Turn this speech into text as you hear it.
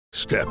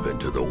Step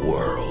into the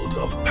world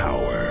of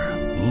power,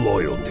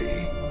 loyalty,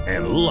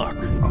 and luck.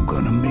 I'm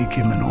gonna make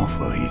him an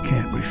offer he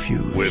can't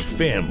refuse. With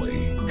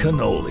family,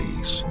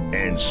 cannolis,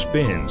 and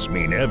spins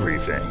mean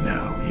everything.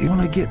 Now, you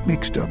wanna get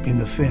mixed up in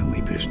the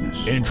family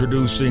business.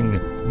 Introducing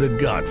The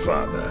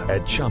Godfather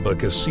at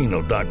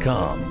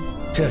ChumbaCasino.com.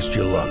 Test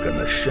your luck in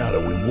the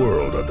shadowy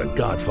world of The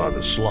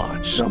Godfather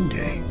slot.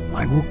 Someday,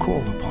 I will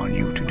call upon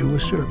you to do a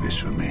service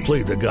for me.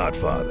 Play The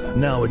Godfather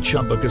now at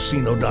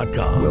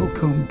ChumbaCasino.com.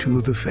 Welcome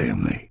to the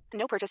family.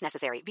 No purchase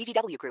necessary.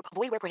 VGW Group.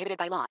 Void where prohibited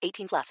by law.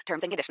 18 plus.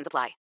 Terms and conditions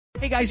apply.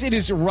 Hey guys, it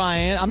is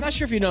Ryan. I'm not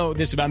sure if you know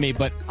this about me,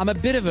 but I'm a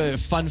bit of a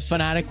fun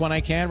fanatic when I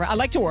can. I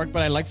like to work,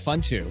 but I like fun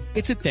too.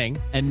 It's a thing.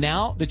 And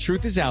now the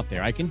truth is out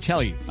there. I can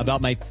tell you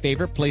about my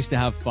favorite place to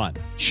have fun.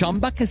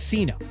 Chumba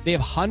Casino. They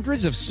have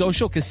hundreds of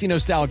social casino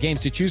style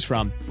games to choose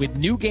from with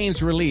new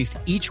games released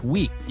each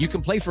week. You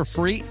can play for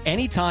free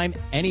anytime,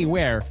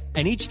 anywhere.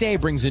 And each day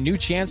brings a new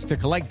chance to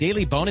collect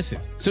daily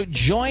bonuses. So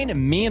join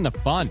me in the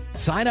fun.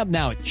 Sign up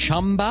now at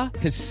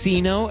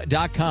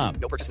ChumbaCasino.com.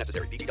 No purchase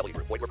necessary. VGW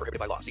Group. Void where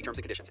prohibited by law. See terms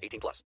and conditions. 18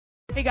 plus.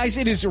 Hey guys,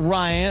 it is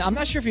Ryan. I'm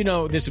not sure if you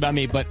know this about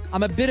me, but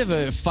I'm a bit of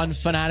a fun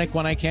fanatic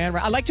when I can.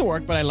 I like to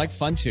work, but I like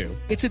fun too.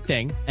 It's a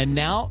thing. And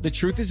now the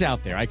truth is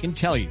out there. I can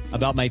tell you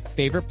about my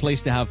favorite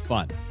place to have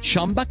fun.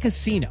 Chumba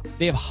Casino.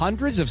 They have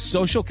hundreds of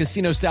social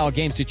casino style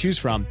games to choose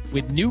from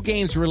with new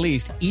games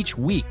released each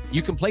week.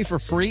 You can play for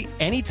free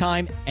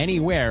anytime,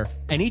 anywhere.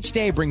 And each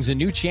day brings a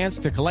new chance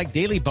to collect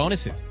daily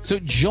bonuses. So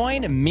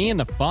join me in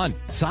the fun.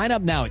 Sign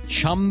up now at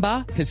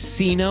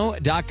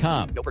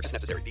ChumbaCasino.com. No purchase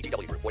necessary.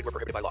 VGW Group. Void where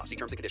prohibited by law. See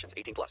terms and conditions.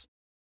 18 plus.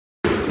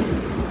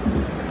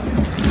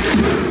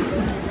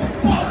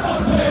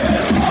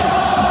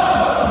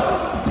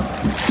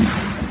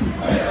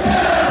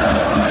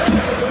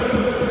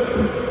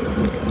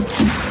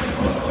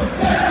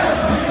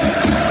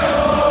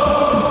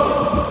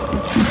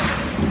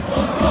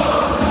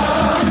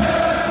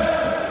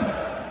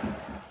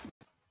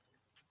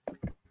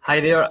 Hi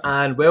there,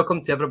 and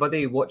welcome to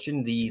everybody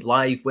watching the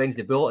live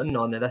Wednesday Bulletin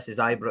on the This Is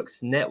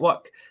Ibrox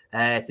network.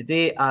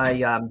 Today I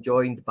am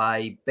joined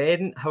by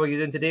Ben. How are you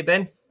doing today,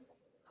 Ben?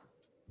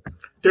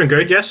 Doing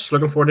good, yes.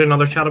 Looking forward to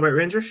another chat about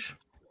Rangers.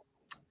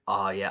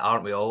 Oh, yeah,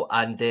 aren't we all?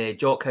 And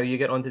Jock, how are you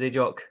getting on today,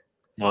 Jock?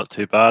 Not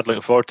too bad.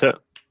 Looking forward to it.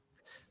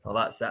 Well,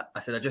 that's it. I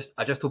said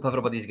I just hope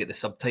everybody's got the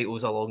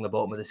subtitles along the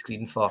bottom of the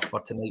screen for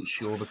tonight's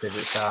show, because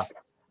it's a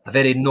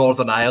very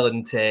Northern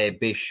Ireland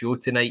based show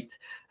tonight.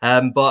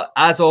 But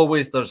as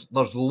always, there's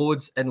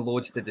loads and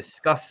loads to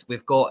discuss.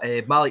 We've got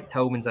Malik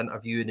Tillman's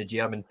interview in the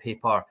German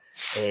paper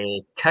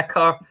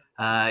Kicker.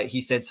 He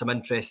said some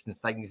interesting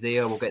things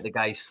there. We'll get the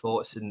guy's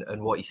thoughts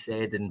and what he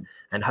said and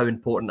how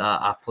important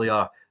a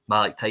player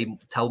Malik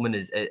Tillman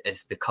is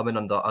becoming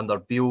under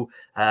Beale.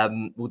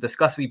 We'll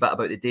discuss a wee bit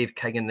about the Dave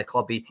King and the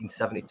Club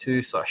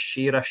 1872 sort of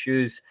share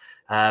issues.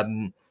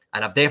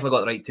 And I've definitely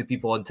got the right two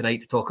people on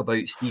tonight to talk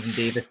about Stephen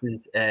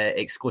Davis's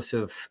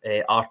exclusive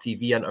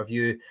RTV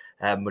interview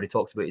where he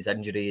talks about his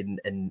injury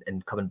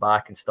and coming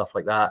back and stuff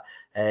like that.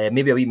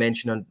 Maybe a wee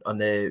mention on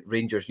the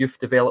Rangers youth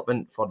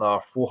development for their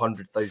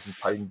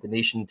 £400,000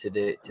 donation to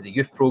the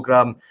youth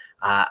programme.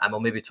 And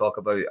we'll maybe talk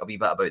about a wee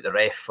bit about the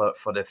ref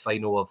for the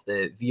final of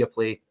the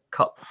Viaplay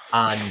Cup.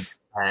 And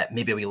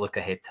maybe we look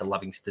ahead to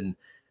Livingston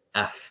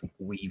if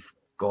we've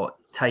got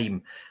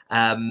time.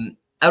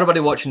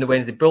 Everybody watching the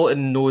Wednesday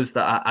Bulletin knows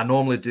that I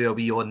normally do a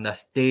wee on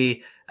this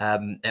day.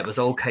 It was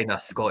all kind of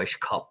Scottish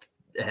Cup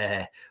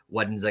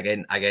wins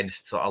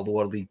against sort of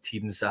lower league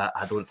teams. I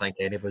don't think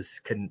any of us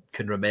can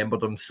remember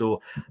them.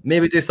 So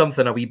maybe do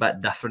something a wee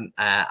bit different.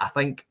 I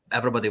think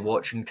everybody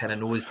watching kind of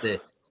knows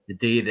the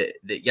day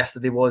that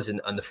yesterday was,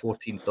 and on the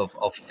 14th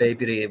of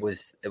February, it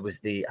was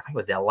the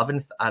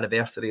 11th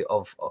anniversary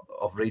of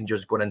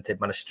Rangers going into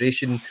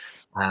administration.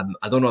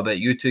 I don't know about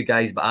you two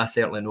guys, but I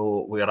certainly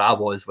know where I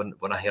was when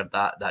I heard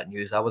that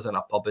news. I was in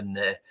a pub in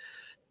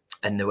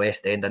the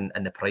West End in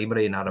the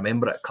primary, and I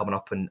remember it coming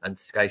up in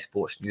Sky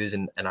Sports News,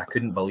 and I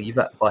couldn't believe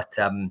it. But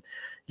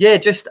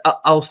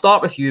I'll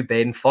start with you,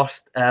 Ben,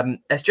 first.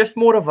 It's just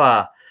more of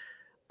a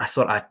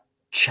sort of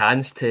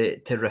chance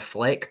to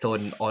reflect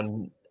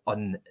on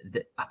I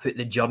put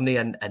the journey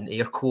in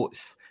air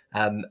quotes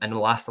in the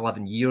last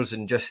 11 years,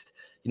 and just,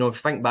 you know,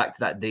 think back to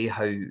that day,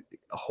 how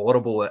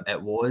horrible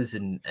it was,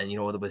 and you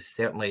know, there was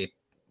certainly,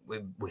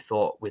 we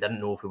thought, we didn't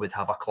know if we would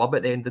have a club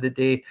at the end of the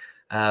day,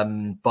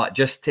 but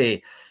just to,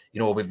 you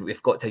know,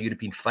 we've got to a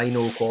European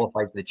final,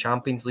 qualified for the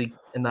Champions League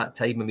in that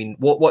time. I mean,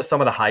 what's some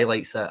of the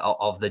highlights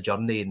of the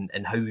journey,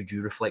 and how would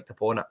you reflect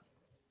upon it?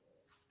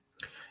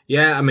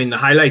 Yeah, I mean, the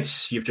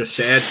highlights you've just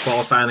said: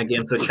 qualifying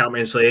again for the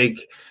Champions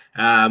League,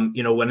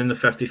 you know, winning the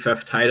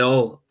 55th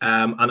title,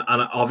 and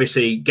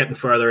obviously getting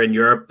further in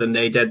Europe than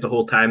they did the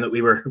whole time that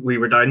we were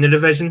down the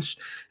divisions,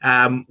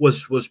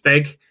 was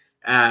big.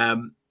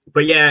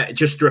 But yeah,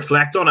 just to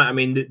reflect on it, I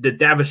mean, the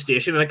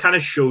devastation, and it kind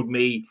of showed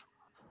me,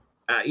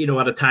 you know,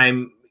 at a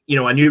time, you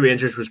know, I knew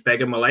Rangers was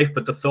big in my life,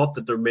 but the thought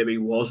that there maybe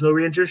was no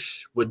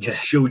Rangers would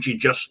just showed you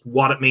just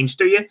what it means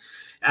to you.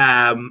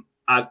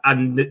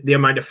 and the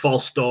amount of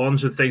false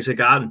dawns and things like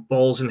that, and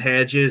balls and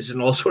hedges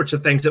and all sorts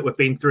of things that we've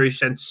been through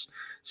since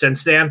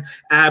then.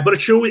 But it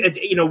shows,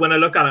 when I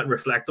look at it and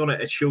reflect on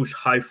it, it shows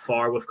how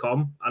far we've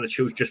come, and it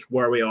shows just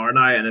where we are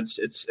now, and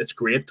it's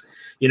great.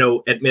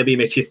 It maybe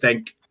makes you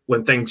think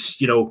when things,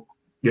 you're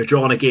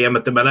drawing a game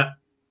at the minute,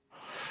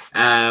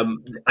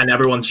 and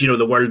everyone's,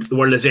 the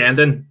world is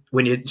ending.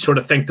 When you sort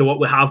of think to what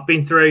we have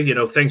been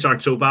through, things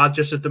aren't so bad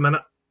just at the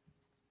minute.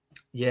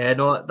 Yeah,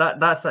 no,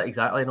 that's it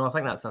exactly. No, I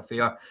think that's a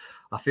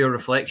fair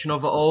reflection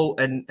of it all.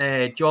 And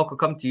Jock, I'll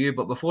come to you,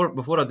 but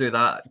before I do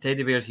that,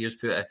 Teddy Bears here's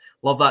put it.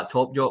 Love that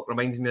top, Jock.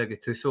 Reminds me of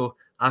Gattuso.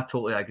 I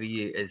totally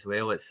agree as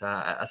well. It's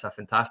a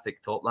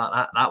fantastic top.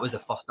 That was the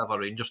first ever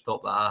Rangers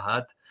top that I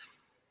had.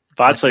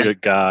 That's like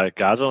a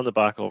Gaza on the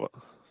back of it.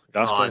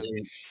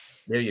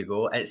 There you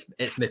go. It's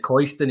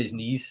McCoist in his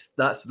knees.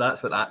 That's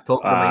what that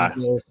top reminds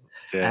me of.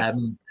 Yeah.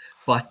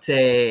 But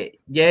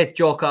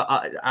Jock,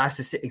 I asked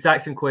the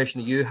exact same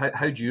question to you.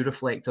 How do you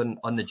reflect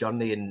on the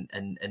journey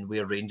and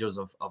where Rangers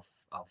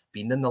have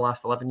been in the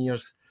last 11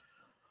 years?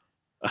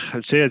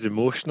 I'd say it's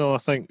emotional. I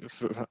think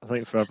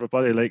for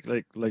everybody,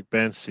 like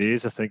Ben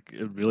says, I think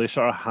it really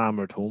sort of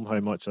hammered home how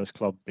much this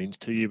club means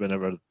to you.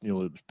 Whenever it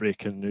was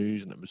breaking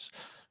news and it was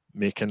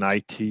making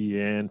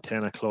ITN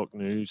 10 o'clock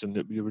news, and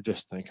we were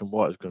just thinking,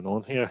 what is going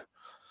on here?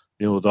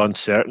 The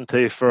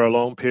uncertainty for a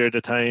long period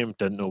of time,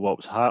 didn't know what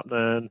was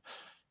happening.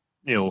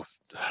 I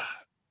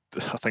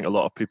think a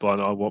lot of people, I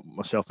know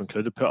myself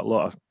included, put a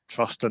lot of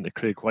trust into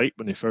Craig White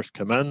when he first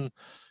came in.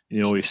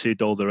 He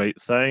said all the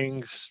right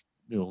things,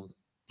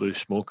 blew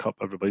smoke up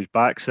everybody's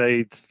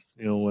backside,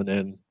 and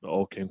then it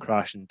all came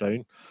crashing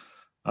down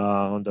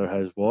under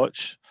his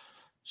watch.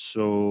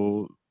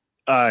 So,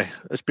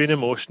 it's been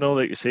emotional,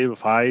 like you say,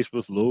 with highs,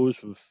 with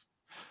lows, with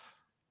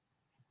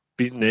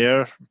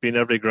been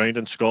every ground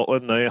in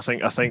Scotland now. I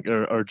think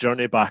our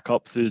journey back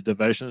up through the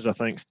divisions, I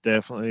think,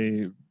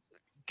 definitely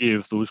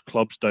gave those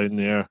clubs down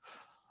there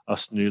a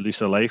new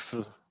lease of life,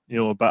 a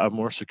bit of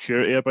more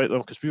security about them,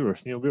 because we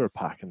were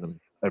packing them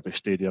every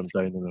stadium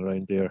down and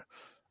around there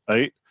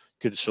out.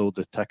 Could have sold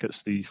the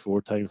tickets 3,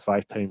 4 times,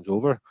 5 times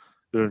over.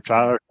 We were in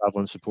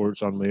traveling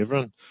supports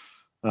unwavering.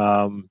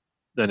 And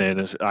then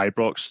as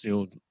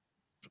Ibrox,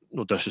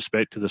 no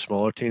disrespect to the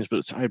smaller teams,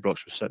 but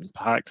Ibrox was sitting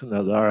packed, and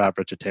their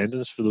average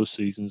attendance for those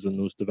seasons in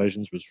those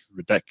divisions was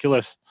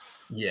ridiculous.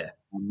 Yeah,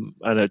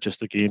 and it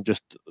just again,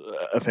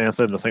 if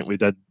anything, I think we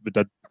did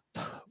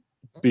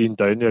being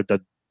down there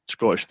did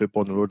Scottish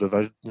football in the lower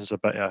divisions a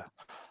bit of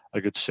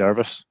a good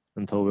service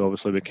until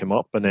we came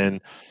up, and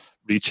then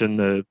reaching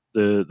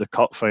the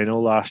cup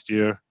final last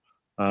year.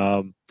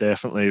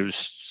 Definitely it was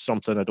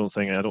something I don't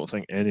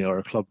think any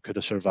other club could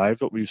have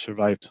survived what we've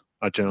survived.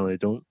 I generally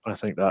don't. I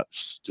think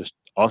that's just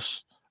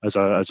us as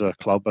a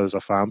club, as a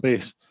fan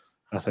base.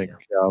 I think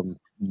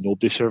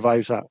nobody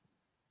survives that.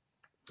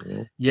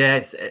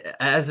 Yes, it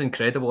is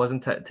incredible,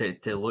 isn't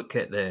it, to look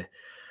at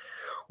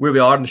where we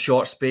are in the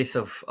short space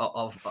of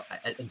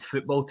in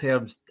football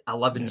terms.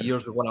 11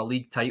 years, we won a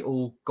league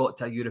title, got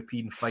to a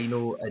European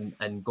final,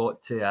 and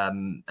got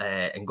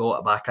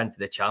back into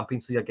the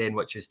Champions League again,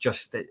 which is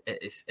just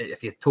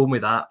if you told me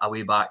that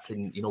away back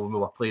and when we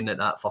were playing at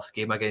that first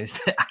game against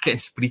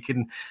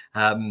Brecon,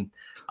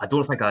 I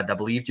don't think I'd have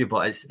believed you,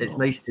 but it's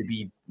nice to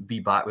be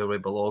back where we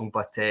belong.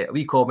 But a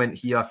wee comment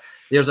here.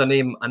 There's a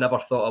name I never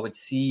thought I would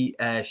see.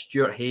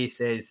 Stuart Hay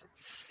says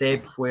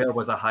Seb Fuer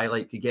was a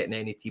highlight could get in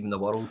any team in the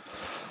world.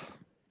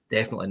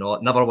 Definitely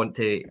not. Never want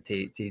to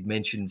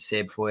mention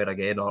Seb Fuer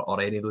again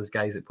or any of those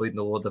guys that played in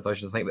the lower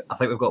division. I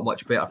think we've got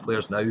much better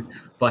players now.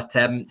 But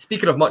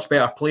speaking of much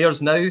better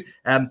players now,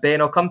 Ben,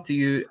 I'll come to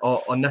you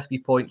on this wee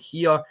point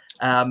here.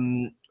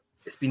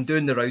 It's been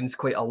doing the rounds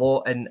quite a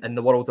lot in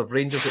the world of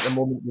Rangers at the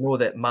moment. You know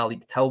that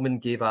Malik Tillman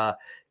gave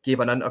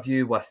an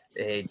interview with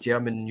a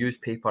German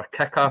newspaper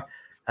Kicker.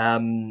 I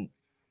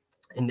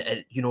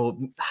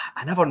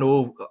never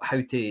know how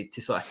to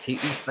sort of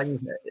take these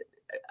things.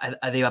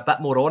 Are they a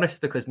bit more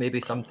honest? Because maybe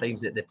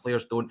sometimes the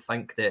players don't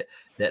think that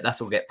this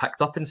will get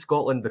picked up in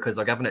Scotland because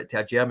they're giving it to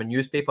a German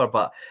newspaper.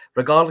 But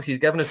regardless, he's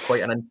given us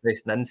quite an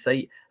interesting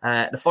insight.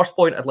 The first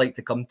point I'd like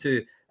to come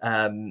to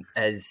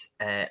is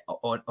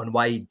on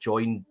why he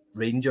joined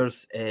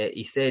Rangers.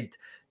 He said,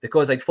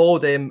 because I'd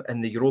followed them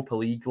in the Europa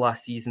League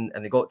last season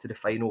and they got to the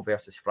final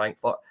versus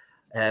Frankfurt.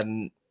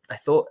 I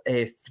thought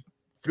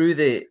through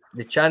the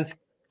chance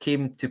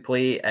came to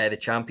play the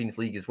Champions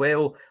League as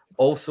well.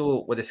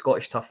 Also, with the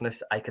Scottish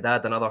toughness, I could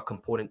add another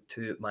component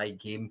to my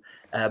game.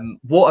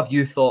 What have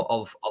you thought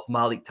of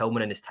Malik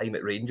Tillman and his time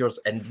at Rangers?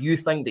 And do you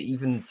think that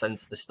even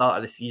since the start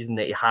of the season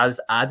that he has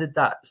added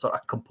that sort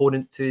of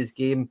component to his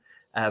game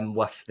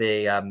with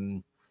the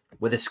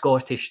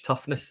Scottish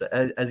toughness,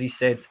 as he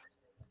said?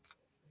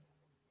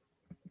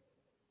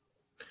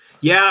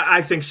 Yeah,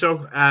 I think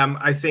so.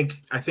 I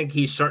think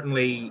he's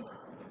certainly.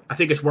 I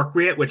think his work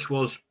rate, which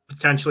was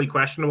potentially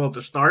questionable to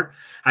start,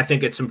 I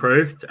think it's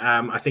improved.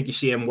 I think you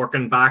see him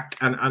working back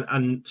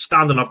and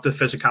standing up to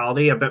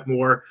physicality a bit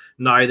more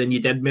now than you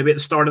did maybe at the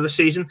start of the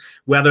season.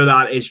 Whether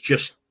that is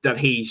just that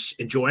he's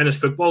enjoying his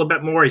football a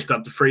bit more, he's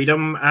got the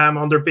freedom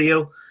under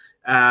Beale.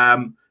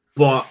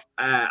 But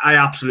I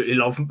absolutely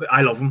love him.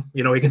 I love him.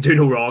 You know, he can do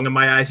no wrong in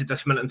my eyes at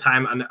this minute in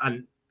time.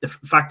 And the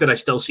fact that I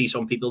still see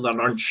some people that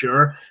aren't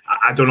sure,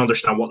 I don't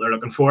understand what they're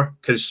looking for,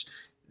 because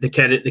the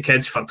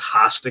kid's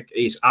fantastic.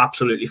 He's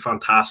absolutely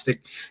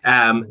fantastic.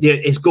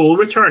 His goal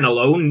return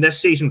alone this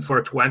season for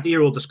a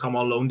 20-year-old that's come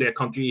on loan to a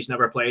country he's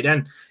never played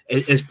in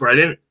is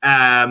brilliant.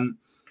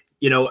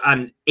 You know,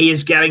 and he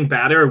is getting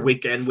better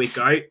week in, week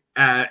out.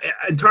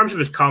 In terms of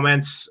his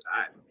comments,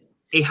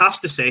 he has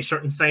to say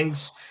certain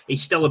things.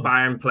 He's still a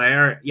Bayern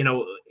player. You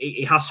know,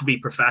 he has to be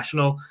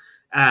professional.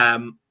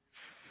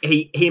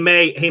 He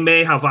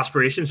may have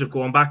aspirations of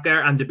going back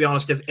there. And to be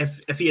honest,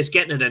 if he is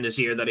getting it in his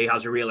ear that he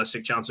has a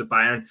realistic chance at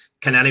Bayern,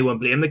 can anyone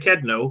blame the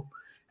kid? No.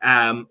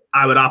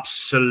 I would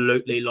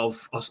absolutely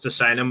love us to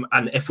sign him.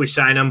 And if we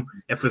sign him,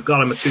 if we've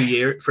got him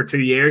for 2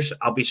 years,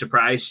 I'll be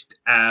surprised,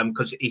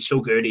 because he's so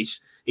good.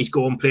 He's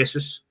going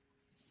places.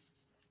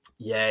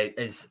 Yeah,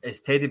 as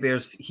Teddy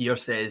Bears here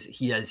says,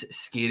 he is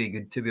scary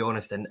good, to be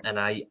honest, and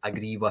I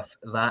agree with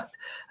that.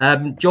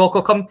 Jock,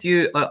 I'll come to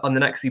you on the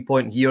next wee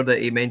point here that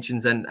he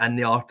mentions in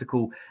the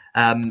article,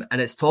 and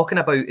it's talking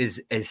about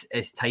his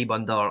time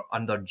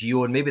under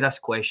Gio, and maybe this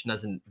question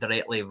isn't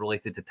directly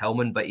related to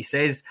Tillman, but he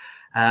says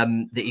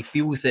that he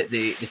feels that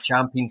the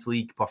Champions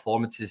League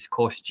performances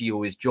cost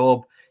Gio his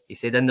job. He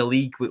said, in the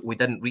league, we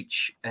didn't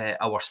reach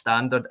our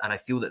standard, and I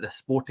feel that the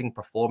sporting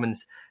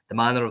performance, the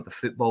manner of the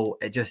football,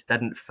 it just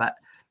didn't fit.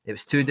 It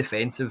was too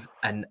defensive,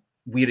 and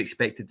we're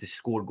expected to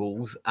score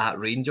goals at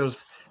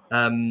Rangers.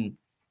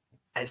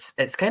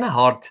 It's kind of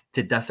hard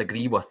to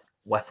disagree with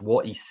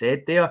what he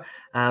said there.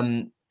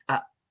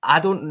 I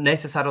don't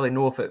necessarily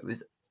know if it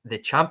was the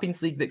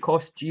Champions League that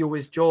cost Gio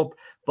his job,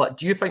 but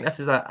do you think this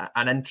is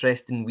an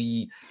interesting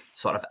wee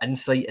sort of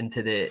insight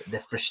into the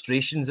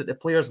frustrations that the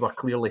players were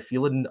clearly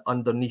feeling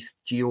underneath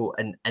Gio,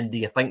 and do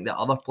you think that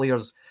other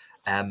players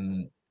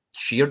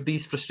shared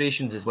these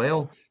frustrations as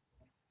well?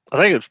 I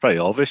think it's pretty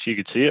obvious. You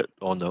could see it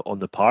on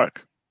the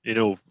park. You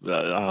know,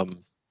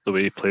 the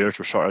way players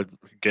were sort of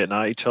getting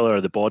at each other.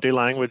 The body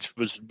language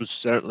was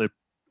certainly,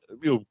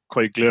 you know,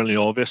 quite glaringly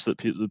obvious that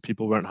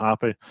people weren't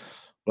happy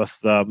with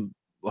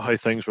how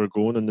things were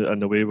going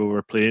and the way we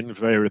were playing. It was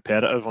very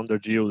repetitive under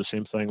Gio, the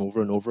same thing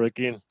over and over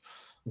again.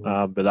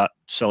 But that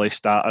silly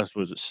status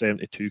was at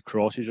 72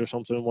 crosses or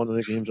something in one of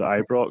the games at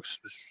Ibrox.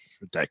 It was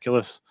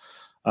ridiculous.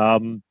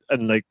 And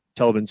like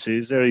Tillman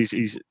says there,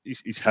 he's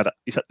hit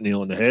the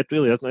nail on the head,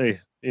 really, hasn't he?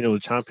 You know, the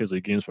Champions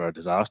League games were a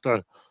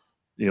disaster.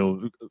 You know,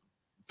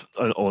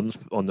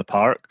 on the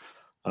park,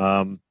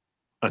 and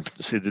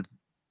see the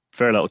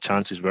very little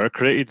chances were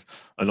created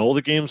in all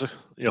the games.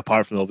 You know,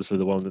 apart from obviously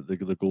the one that the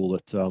goal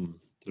that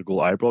the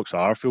goal at Ibrox,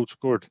 Arfield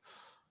scored.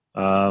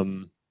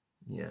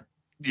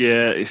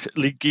 It's a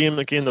league game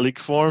again, the league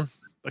form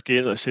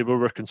again. Let's say we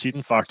were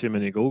conceding far too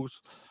many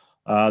goals.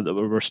 That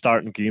we were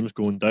starting games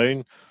going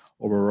down,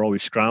 or we were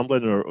always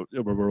scrambling, or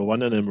we were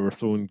winning and we were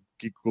throwing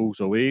goals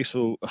away.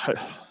 So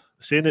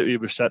saying that we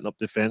were setting up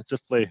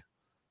defensively,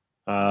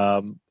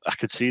 I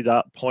could see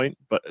that point,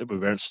 but we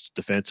weren't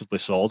defensively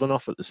solid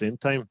enough at the same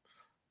time.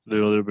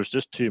 There was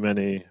just too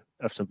many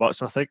ifs and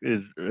buts. And I think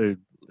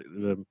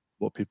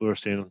what people are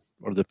saying,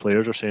 or the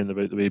players are saying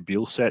about the way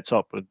Beale sets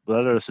up,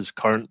 whether this is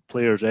current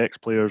players,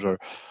 ex-players, or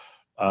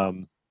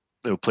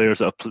players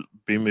that have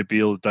been with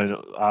Beale down at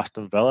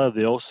Aston Villa,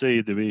 they all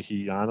say the way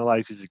he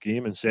analyses the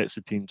game and sets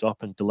the teams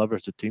up and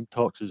delivers the team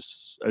talks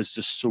is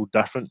just so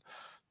different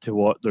to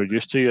what they're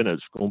used to, and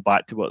it's going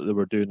back to what they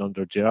were doing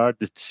under Gerrard.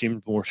 It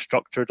seemed more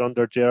structured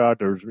under Gerrard.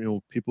 There's,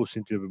 people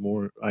seem to have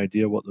more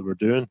idea what they were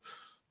doing.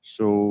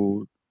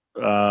 So,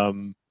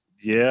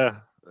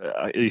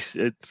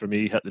 it for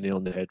me hit the nail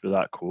on the head with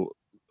that quote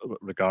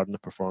regarding the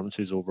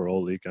performances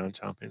overall, league and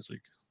Champions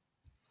League.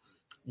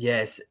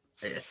 Yes,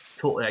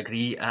 totally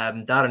agree.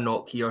 Darren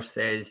Knock here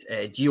says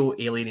Gio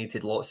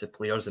alienated lots of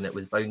players and it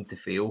was bound to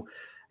fail.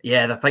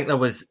 Yeah, I think there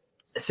was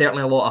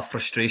certainly a lot of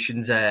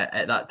frustrations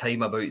at that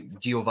time about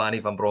Giovanni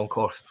Van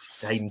Bronckhorst's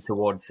time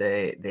towards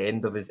the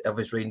end of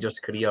his Rangers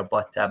career.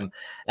 But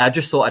I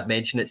just thought I'd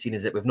mention it, seeing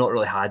as that we've not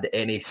really had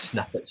any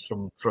snippets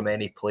from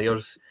any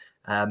players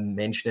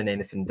mentioning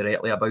anything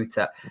directly about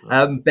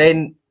it.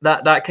 Ben,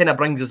 that kind of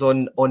brings us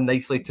on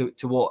nicely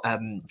to what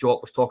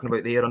Jock was talking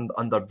about there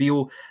under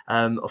Beale.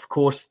 Of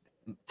course,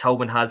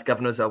 Tillman has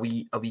given us a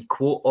wee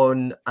quote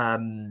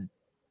on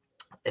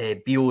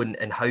Beale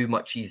and how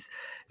much he's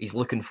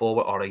looking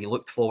forward, or he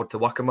looked forward to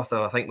working with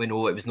him. I think we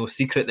know it was no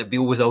secret that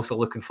Beale was also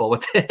looking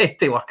forward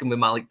to working with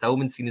Malik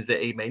Tillman, seeing as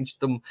that he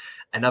mentioned him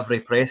in every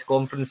press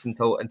conference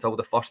until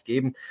the first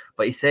game.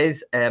 But he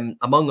says,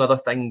 among other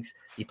things,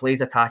 he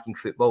plays attacking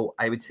football.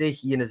 I would say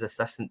he and his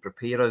assistant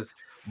prepare us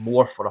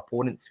more for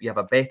opponents. We have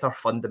a better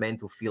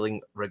fundamental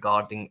feeling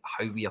regarding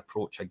how we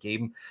approach a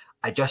game.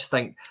 I just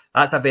think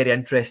that's a very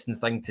interesting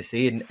thing to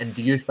say. And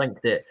do you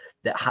think that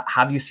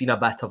have you seen a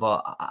bit of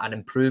an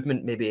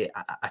improvement, maybe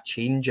a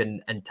change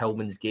in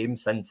Tillman's game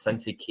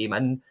since he came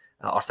in,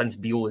 or since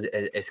Beale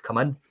has come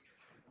in?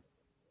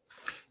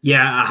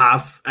 Yeah, I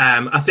have.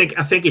 I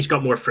think he's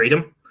got more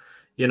freedom.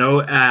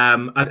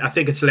 I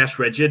think it's less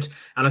rigid,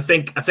 and I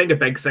think a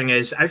big thing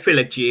is I feel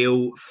like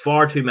Gio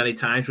far too many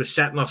times was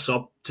setting us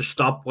up to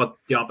stop what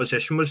the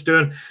opposition was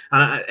doing,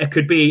 and it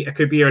could be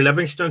your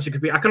Livingstones. It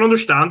could be, I can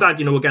understand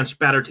that, against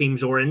better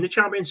teams or in the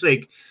Champions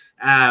League,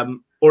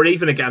 or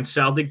even against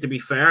Celtic. To be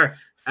fair,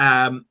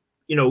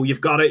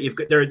 you've got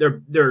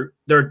they're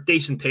a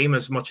decent team,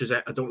 as much as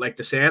I don't like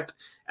to say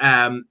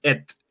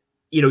it.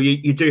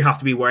 You do have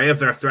to be wary of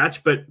their threats,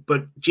 but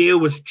Gio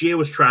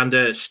was trying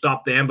to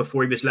stop them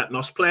before he was letting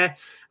us play.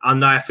 And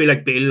now I feel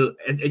like Beale,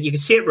 you can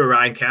see it with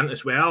Ryan Kent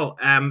as well.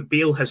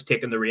 Beale has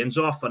taken the reins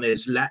off and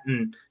is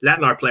letting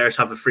our players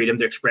have the freedom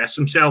to express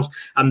themselves,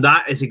 and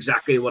that is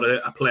exactly what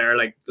a player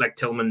like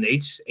Tillman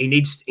needs. He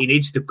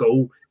needs to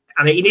go,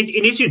 and he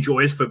needs to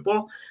enjoy his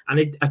football. And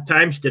it at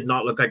times did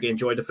not look like he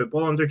enjoyed the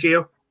football under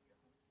Gio.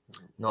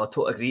 No, I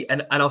totally agree.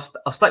 And I'll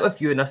stick with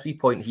you in this wee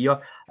point here.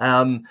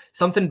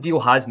 Something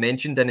Beale has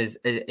mentioned in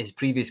his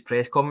previous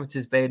press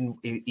conferences, Ben,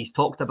 he's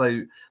talked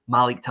about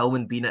Malik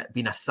Tillman being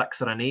a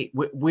 6 or an 8.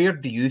 Where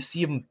do you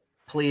see him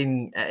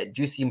playing?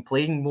 Do you see him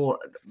playing more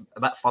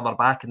a bit further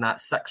back in that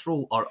 6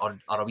 role, or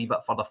a wee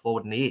bit further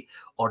forward in 8?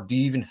 Or do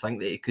you even think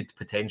that he could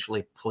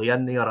potentially play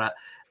in there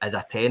as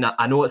a 10?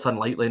 I know it's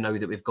unlikely now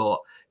that we've got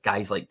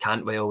guys like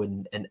Cantwell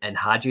and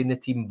Hadji in the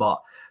team,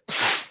 but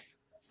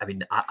I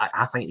mean,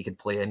 I think he could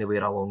play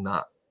anywhere along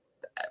that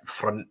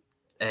front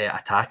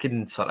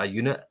attacking sort of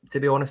unit, to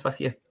be honest with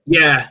you.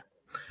 Yeah.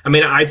 I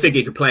mean, I think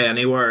he could play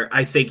anywhere.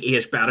 I think he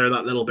is better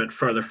that little bit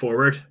further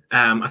forward.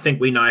 I think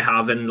we now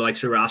have in like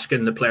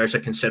Raskin the players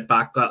that can sit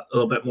back that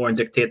little bit more and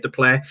dictate the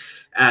play.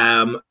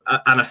 And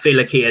I feel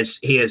like he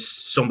is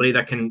somebody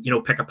that can,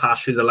 pick a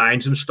pass through the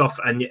lines and stuff.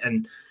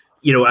 And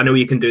I know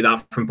you can do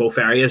that from both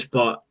areas,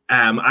 but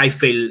I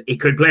feel he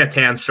could play a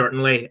 10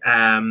 certainly.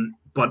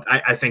 But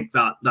I think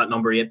that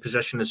number 8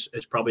 position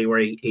is probably where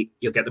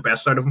you'll get the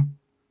best out of him.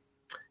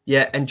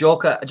 Yeah, and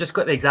Joka, I just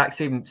got the exact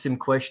same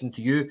question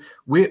to you.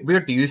 Where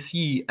do you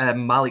see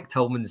Malik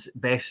Tillman's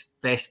best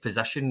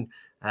position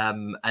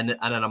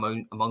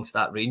amongst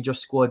that Rangers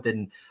squad?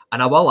 And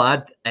I will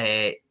add,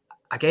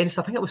 against,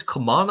 I think it was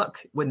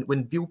Kilmarnock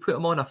when Beale put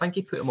him on. I think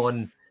he put him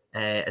on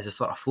as a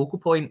sort of focal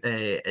point,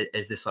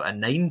 as the sort of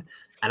 9.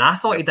 And I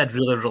thought he did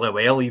really, really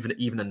well,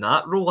 even in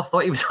that role. I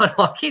thought he was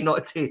unlucky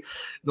not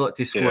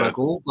to score a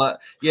goal. But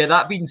yeah,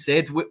 that being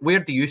said, where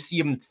do you see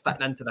him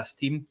fitting into this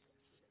team?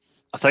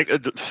 I think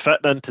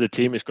fitting into the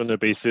team is going to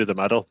be through the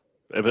middle.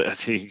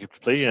 He could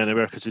play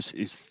anywhere because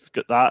he's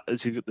got that.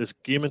 His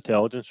game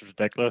intelligence is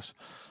ridiculous.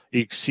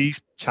 He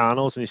sees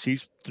channels and he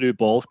sees through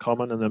balls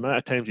coming, and the amount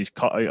of times he's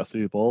cut out a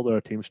through ball, there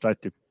are teams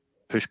tried to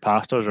push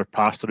past us or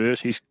pass through us,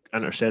 he's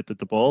intercepted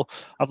the ball.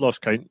 I've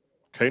lost count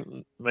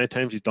many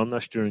times he's done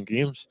this during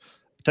games,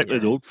 particularly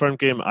the Old Firm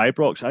game at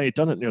Ibrox. He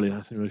done it nearly, I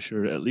think, really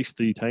sure, at least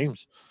 3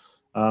 times.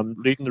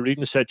 Reading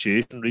the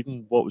situation,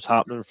 reading what was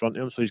happening in front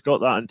of him. So he's got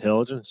that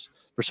intelligence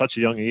for such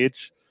a young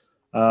age.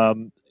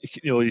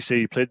 You say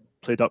he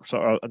played up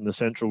sort of in the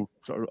central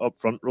sort of up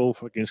front role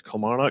against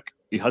Kilmarnock.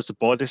 He has the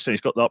body, so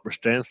he's got the upper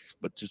strength,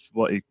 which is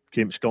what he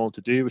came to Scotland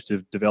to do, was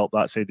to develop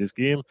that side of his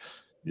game.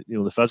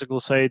 The physical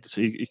side,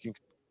 so he can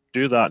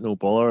do that, no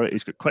bother.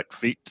 He's got quick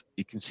feet.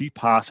 He can see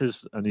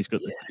passes, and he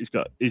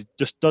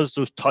just does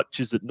those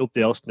touches that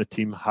nobody else in the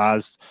team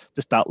has.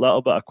 Just that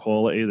little bit of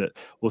quality that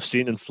we've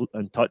seen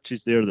in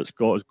touches there that's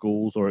got his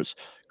goals, or it's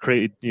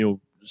created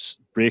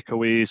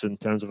breakaways in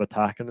terms of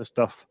attacking and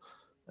stuff.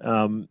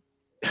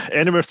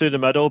 Anywhere through the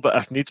middle, but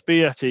if needs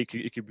be, I say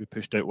he could be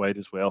pushed out wide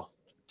as well.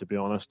 To be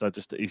honest,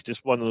 he's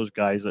just one of those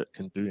guys that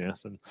can do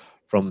anything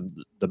from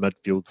the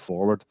midfield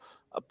forward.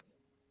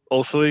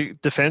 Also,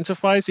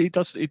 defensive-wise, he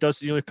does. He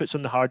puts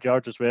in the hard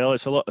yards as well.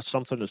 It's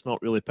something that's not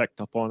really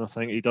picked up on. I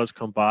think he does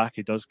come back.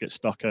 He does get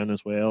stuck in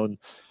as well, and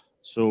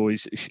so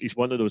he's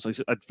one of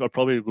those. I'd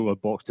probably go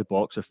with box to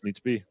box if needs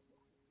be.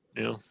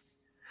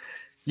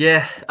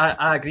 Yeah,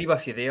 I agree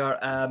with you there.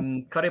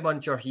 Curry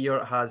Muncher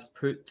here has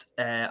put,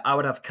 I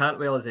would have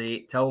Cantwell as a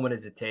 8, Tillman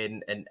as a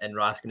 10, and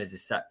Raskin as a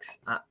 6.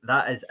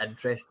 That is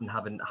interesting,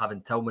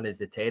 having Tillman as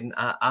the 10.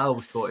 I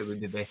always thought it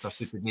would be better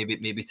suited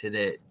maybe to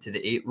the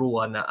 8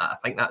 role, and I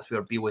think that's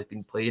where Beale has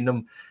been playing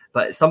them.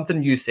 But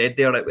something you said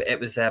there, it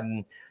was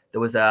there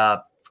was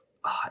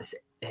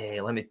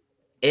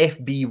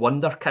FB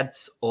Wonder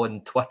Kids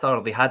on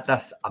Twitter. They had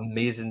this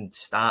amazing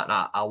stat,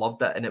 and I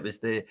loved it, and it was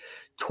the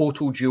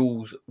total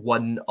duels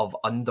won of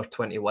under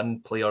 21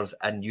 players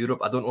in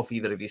Europe. I don't know if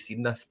either of you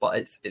seen this, but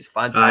it's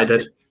fantastic. I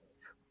did.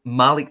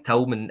 Malik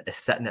Tillman is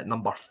sitting at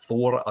number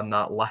 4 on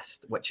that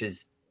list, which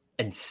is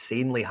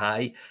insanely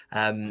high.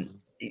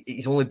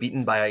 He's only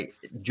beaten by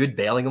Jude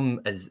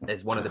Bellingham is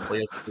one of the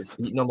players that's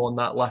beaten him on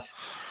that list.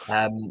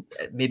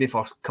 Maybe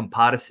for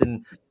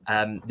comparison,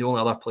 the only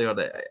other player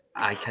that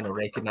I kind of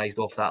recognised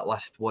off that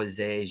list was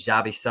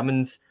Xavi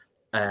Simons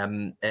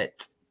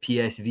at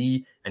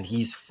PSV, and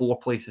he's 4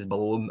 places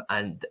below him.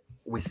 And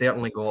we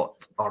certainly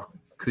got, or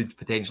could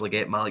potentially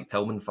get, Malik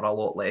Tillman for a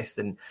lot less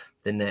than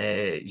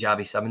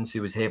Xavi Simons,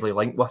 who was heavily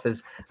linked with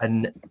us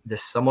in the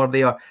summer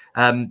there.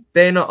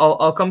 Ben,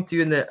 I'll come to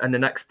you in the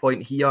next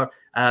point here.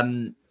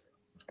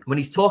 when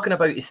he's talking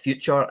about his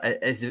future,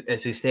 as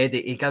we said,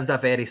 he gives a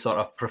very sort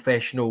of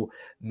professional,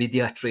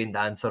 media-trained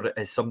answer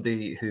as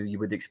somebody who you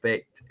would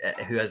expect,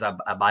 who is a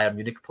Bayern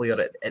Munich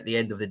player at the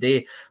end of the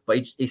day.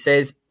 But he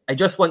says, I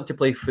just want to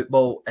play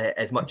football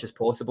as much as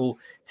possible.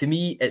 To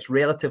me, it's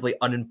relatively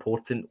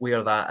unimportant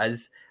where that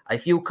is. I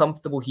feel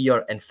comfortable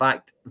here. In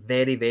fact,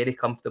 very, very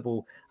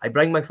comfortable. I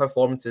bring my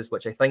performances,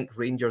 which I think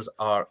Rangers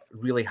are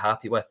really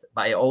happy with.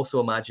 But I also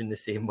imagine the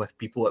same with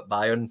people at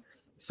Bayern.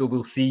 So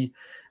we'll see.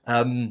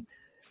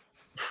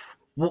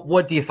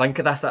 What do you think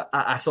of this?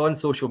 I saw on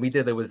social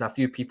media there was a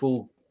few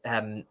people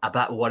a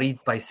bit worried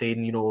by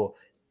saying,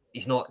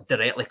 he's not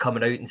directly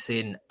coming out and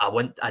saying,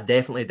 I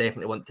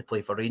definitely want to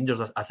play for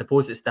Rangers. I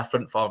suppose it's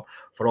different for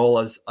all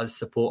us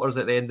supporters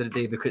at the end of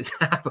the day, because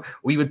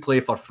we would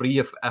play for free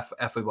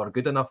if we were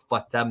good enough.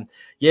 But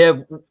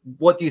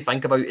what do you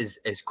think about his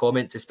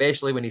comments,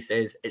 especially when he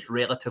says it's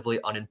relatively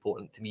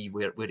unimportant to me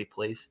where he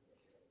plays?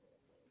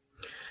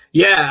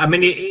 Yeah, I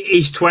mean,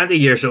 he's 20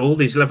 years old.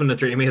 He's living the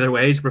dream either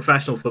way. He's a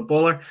professional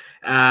footballer.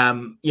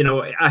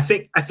 I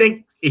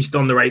think he's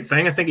done the right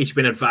thing. I think he's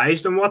been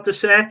advised on what to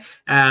say.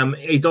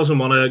 He doesn't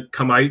want to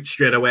come out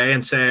straight away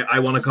and say, I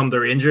want to come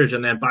to Rangers,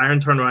 and then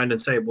Bayern turn around and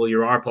say, well,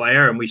 you're our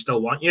player and we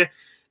still want you.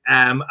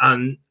 And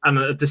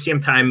at the same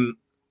time,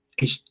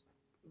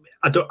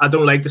 I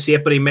don't like to see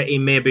it, but he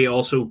may be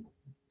also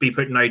be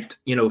putting out,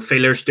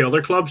 feelers to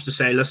other clubs to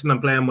say, listen, I'm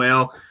playing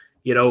well,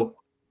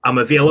 I'm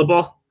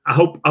available. I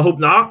hope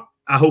not.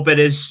 I hope it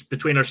is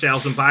between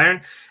ourselves and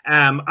Bayern.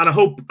 And I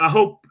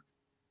hope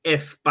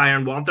if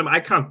Bayern want him,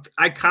 I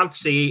can't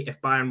see if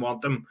Bayern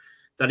want him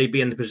that he'd be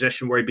in the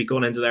position where he'd be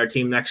going into their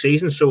team next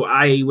season. So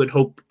I would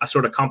hope a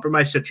sort of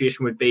compromise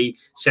situation would be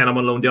send him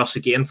on loan to us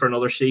again for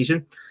another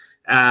season.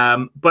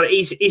 But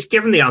he's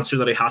given the answer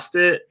that he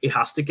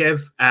has to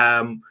give.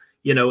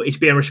 He's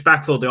being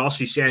respectful to us.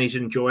 He's saying he's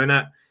enjoying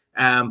it,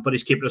 but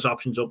he's keeping his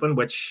options open,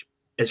 which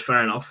is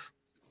fair enough.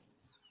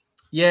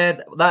 Yeah,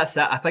 that's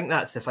it. I think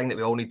that's the thing that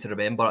we all need to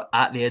remember.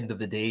 At the end of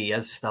the day, he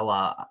is still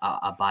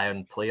a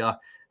Bayern player.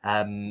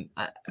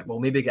 We'll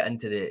maybe get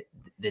into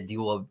the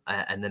deal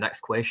in the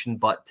next question,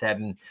 but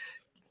to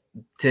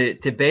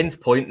Ben's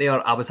point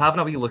there, I was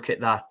having a wee look at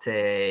that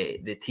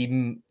the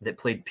team that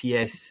played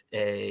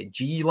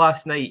PSG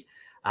last night,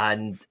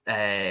 and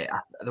there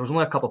was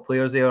only a couple of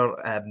players there.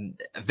 A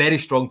very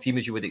strong team,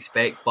 as you would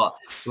expect, but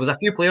there was a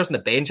few players on the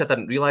bench I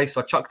didn't realise,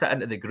 so I chucked it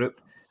into the group.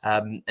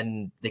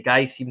 And the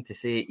guys seemed to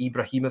say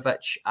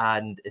Ibrahimovic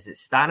and is it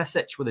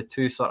Stanisic were the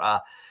two sort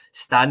of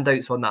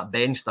standouts on that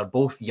bench. They're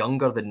both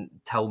younger than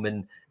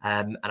Tillman,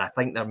 and I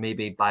think they're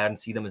maybe Bayern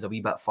see them as a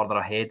wee bit further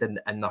ahead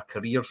in their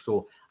career.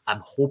 So I'm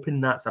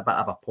hoping that's a bit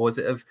of a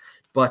positive.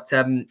 But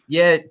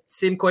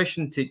same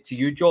question to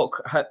you,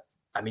 Jock.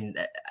 I mean,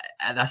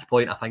 at this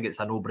point, I think it's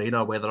a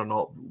no-brainer whether or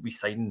not we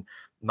sign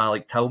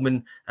Malik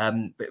Tillman.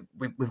 But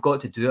we've got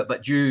to do it.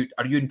 But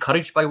are you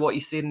encouraged by what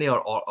he's saying there,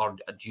 or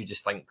do you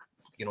just think,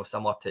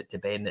 similar to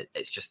Ben, that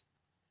it's just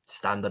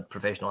standard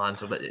professional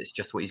answer, that it's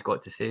just what he's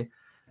got to say?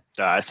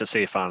 Yeah, it's a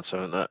safe answer,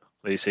 isn't it?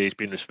 Like you say, he's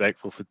been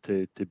respectful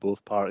to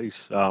both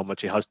parties,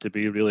 which he has to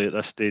be really at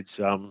this stage,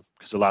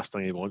 because the last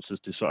thing he wants is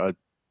to sort of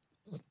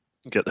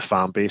get the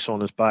fan base on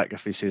his back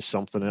if he says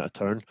something out of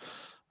turn.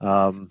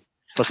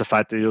 Plus the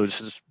fact that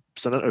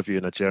it's an interview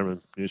in a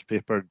German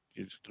newspaper.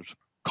 You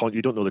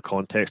don't know the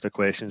context of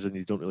questions, and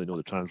you don't really know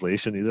the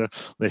translation either,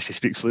 unless you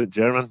speak fluent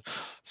German.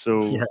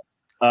 So,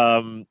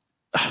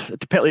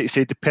 like you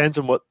say, it depends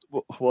on what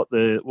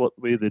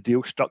way the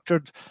deal's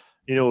structured.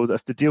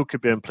 If the deal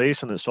could be in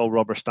place and it's all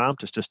rubber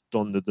stamped, it's just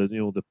on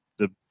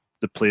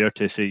the player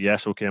to say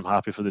yes, okay, I'm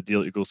happy for the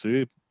deal to go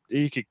through.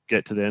 He could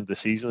get to the end of the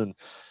season, and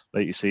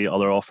like you say,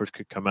 other offers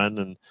could come in,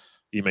 and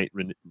he might.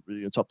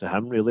 It's up to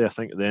him, really. I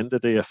think at the end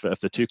of the day, if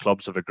the two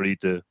clubs have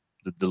agreed to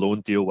the loan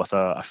deal with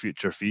a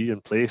future fee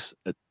in place,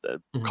 it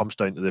comes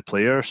down to the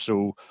player.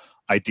 So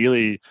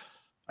ideally,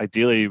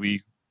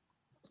 we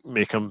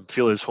make him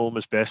feel his home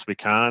as best we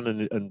can,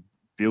 and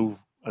Beale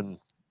and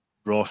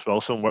Ross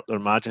Wilson work their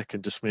magic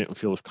and just make him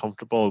feel as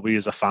comfortable. We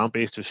as a fan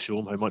base just show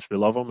him how much we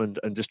love him,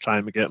 and just try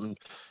and get him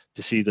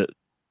to see that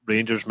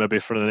Rangers maybe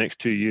for the next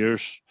 2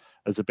 years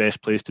is the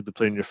best place to be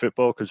playing your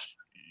football, because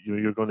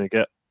you're going to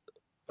get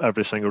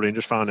every single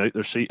Rangers fan out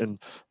their seat and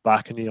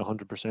backing you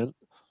 100%.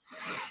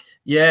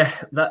 Yeah,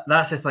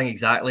 that's the thing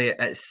exactly.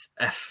 It's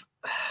if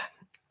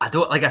I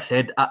don't, like I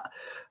said,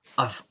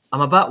 I'm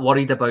a bit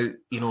worried about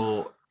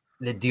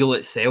the deal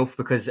itself,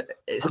 because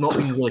it's not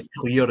been really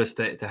clear as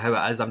to how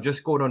it is. I'm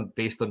just going on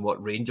based on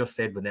what Rangers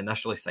said when they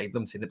initially signed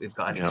them, saying that we've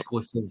got an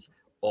exclusive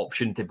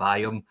option to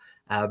buy him.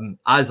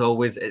 As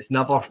always, it's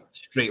never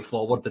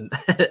straightforward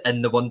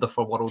in the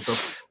wonderful world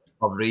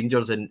of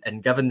Rangers,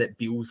 and given that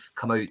Beale's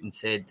come out and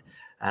said,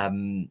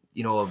 that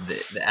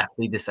if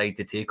they decide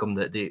to take him,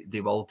 that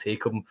they will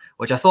take him,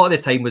 which I thought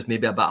at the time was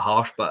maybe a bit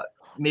harsh, but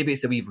maybe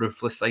it's the wee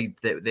ruthless side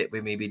that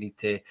we maybe need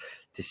to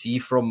see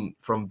from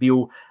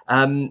Beale.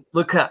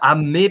 Look,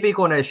 I'm maybe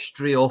going to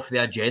stray off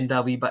the agenda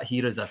a wee bit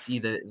here, as I see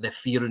the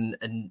fear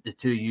in the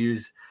two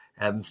U's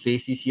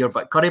faces here.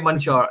 But Curry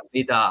Muncher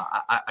made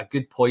a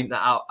good point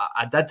that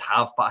I did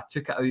have, but I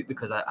took it out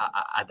because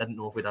I didn't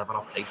know if we'd have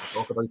enough time to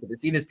talk about it. But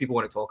seeing as people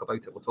want to talk about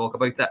it, we'll talk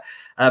about it.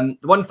 The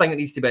one thing that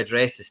needs to be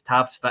addressed is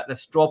Tav's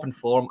fitness, drop in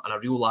form, and a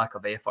real lack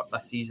of effort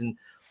this season.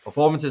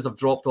 Performances have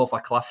dropped off a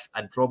cliff,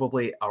 and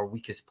probably our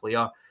weakest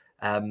player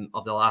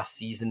of the last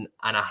season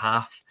and a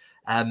half.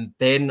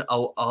 Ben,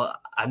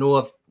 I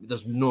know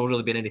there's not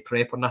really been any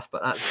prep on this,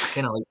 but I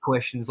kind of like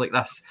questions like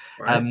this.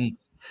 Right.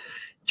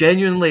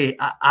 Genuinely,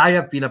 I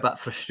have been a bit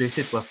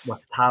frustrated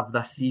with Tav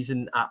this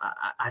season.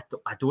 I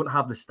don't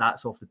have the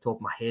stats off the top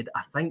of my head.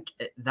 I think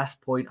at this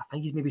point,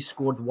 he's maybe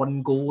scored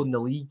one goal in the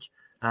league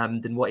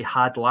than what he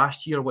had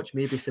last year, which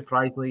maybe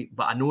surprised me.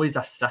 But I know his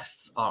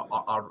assists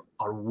are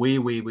way,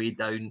 way, way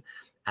down.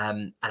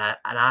 And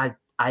I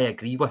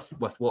agree with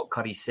what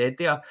Curry said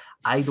there.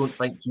 I don't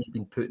think he's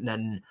been putting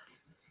in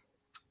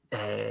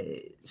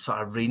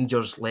sort of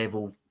Rangers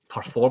level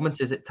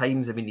performances at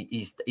times. I mean,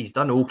 he's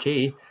done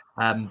okay,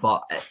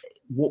 but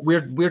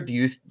where do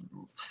you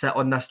sit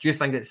on this? Do you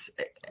think is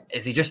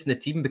he just in the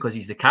team because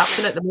he's the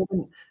captain at the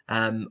moment,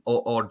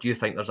 or do you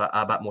think there's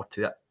a bit more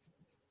to it?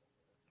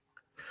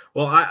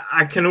 Well,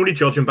 I can only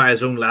judge him by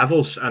his own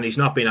levels, and he's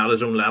not been at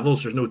his own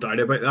levels. There's no doubt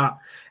about that.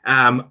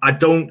 I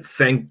don't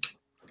think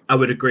I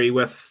would agree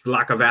with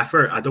lack of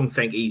effort. I don't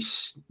think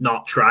he's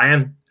not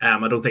trying.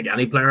 I don't think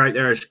any player out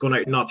there is going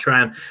out not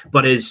trying,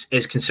 but his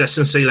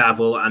consistency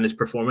level and his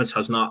performance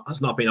has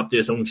not been up to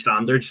his own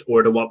standards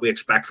or to what we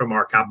expect from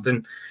our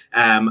captain,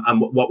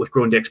 and what we've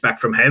grown to expect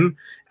from him.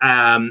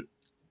 I'm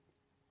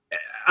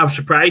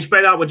surprised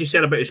by that, what you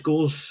said about his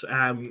goals,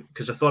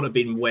 because I thought it'd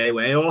been way,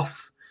 way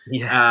off.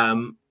 Yeah.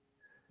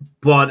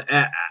 But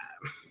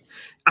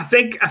I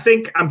think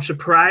I'm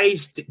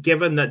surprised,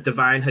 given that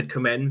Devine had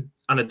come in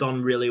and had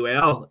done really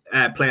well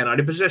playing out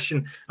of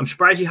position. I'm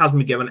surprised he hasn't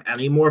been given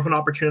any more of an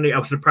opportunity. I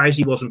was surprised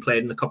he wasn't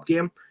played in the cup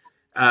game.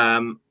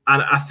 And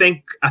I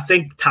think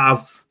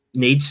Tav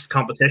needs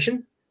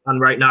competition. And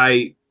right now,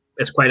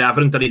 it's quite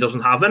evident that he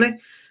doesn't have any.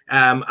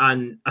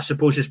 And I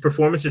suppose his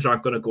performances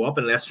aren't going to go up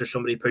unless there's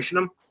somebody pushing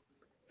him.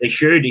 He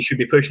should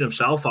be pushing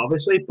himself,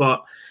 obviously,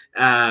 but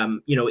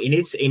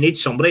he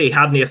needs somebody. He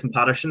had Nathan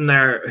Patterson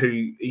there, who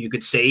you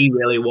could say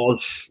really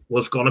was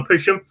going to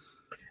push him.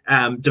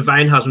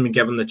 Devine hasn't been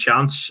given the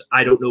chance.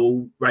 I don't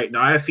know right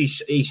now if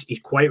he's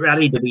quite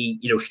ready to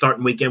be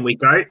starting week in,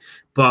 week out.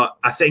 But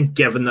I think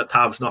given that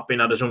Tav's not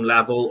been at his own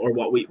level or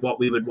what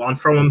we would want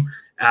from him,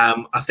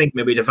 I think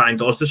maybe Devine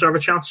does deserve a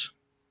chance.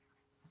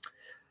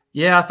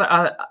 Yeah,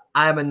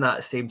 I am in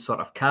that same sort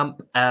of camp.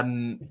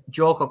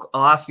 Jock,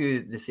 I'll ask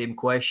you the same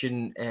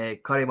question.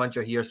 Curry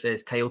Muncher here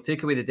says, Kyle,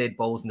 take away the dead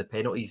balls and the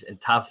penalties,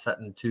 and Tav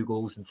sitting 2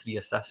 goals and 3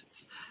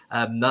 assists.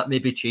 That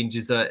maybe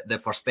changes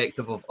the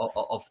perspective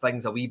of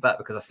things a wee bit,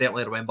 because I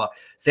certainly remember,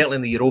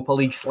 in the Europa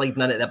League,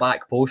 sliding in at the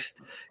back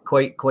post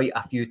quite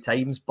a few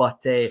times.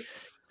 But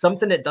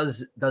something that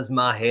does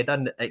my head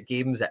in at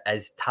games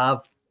is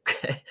Tav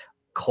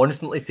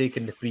constantly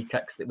taking the free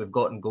kicks that we've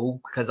got in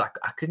goal, because I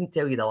couldn't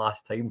tell you the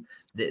last time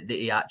that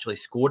he actually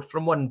scored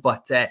from one.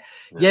 But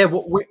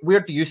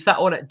where do you sit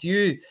on it? Do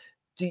you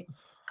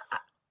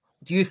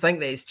think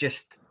that it's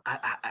just?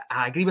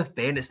 I agree with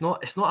Ben. It's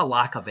not a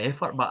lack of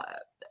effort,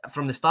 but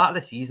from the start of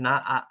the season,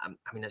 I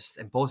mean, it's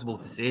impossible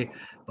to say,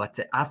 but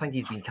I think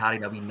he's been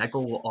carrying a wee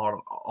niggle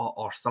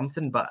or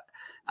something. But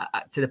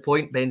to the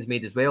point Ben's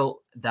made as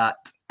well, that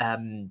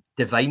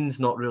Devine's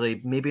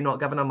maybe not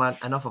giving him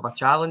enough of a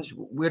challenge.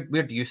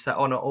 Where do you sit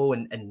on it all,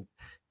 and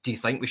do you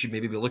think we should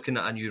maybe be looking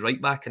at a new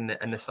right back in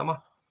the summer?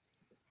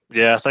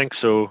 Yeah, I think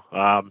so.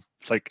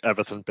 It's like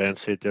everything Ben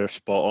said there,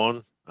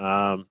 spot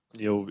on.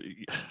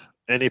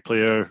 Any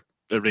player,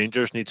 the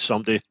Rangers need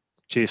somebody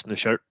chasing the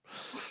shirt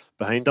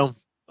behind them,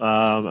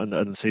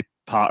 and say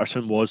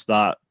Patterson was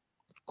that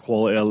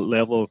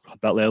level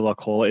of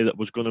quality that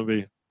was going to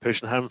be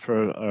pushing him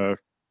for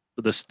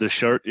the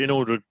shirt,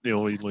 even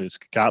though he's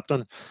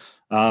captain.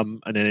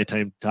 And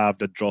anytime Tav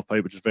did drop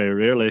out, which is very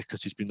rarely,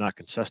 because he's been that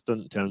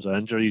consistent in terms of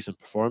injuries and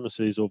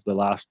performances over the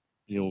last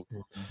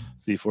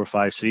 3, 4,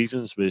 5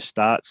 seasons with his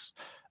stats,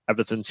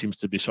 everything seems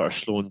to be sort of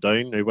slowing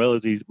down. Now, whether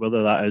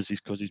that is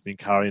because he's been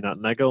carrying that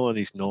niggle and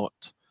he's not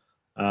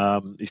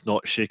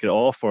shaking it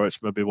off, or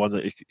it's maybe one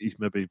that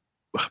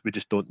we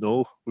just don't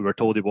know. We were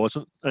told he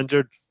wasn't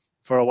injured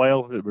for a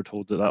while. We were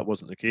told that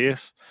wasn't the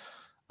case.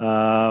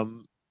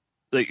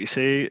 Like you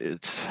say,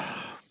 it's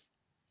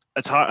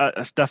hard.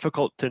 It's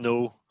difficult to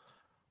know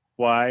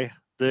why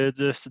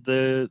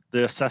the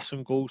assists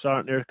and goals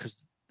aren't there, because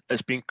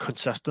it's been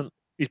consistent.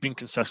 He's been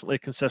consistently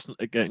consistent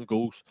at getting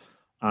goals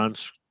and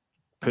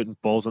putting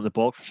balls in the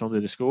box for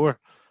somebody to score.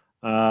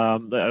 I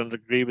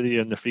agree with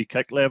you on the free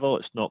kick level.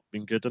 It's not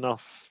been good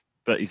enough,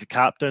 but he's a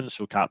captain,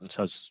 so captains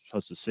has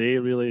to say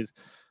really.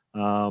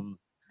 Borna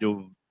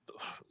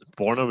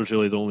was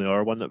really the only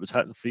other one that was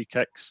hitting free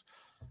kicks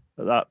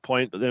at that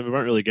point, but then we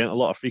weren't really getting a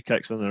lot of free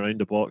kicks in and around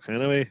the box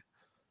anyway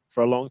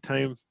for a long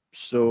time.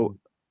 So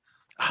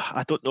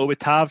I don't know with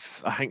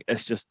Tav. I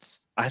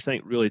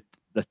think really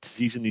the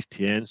season needs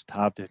to end.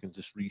 Tav can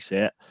just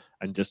reset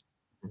and just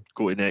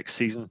go to next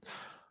season.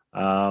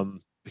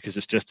 Because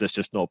it's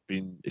just not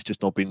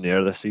been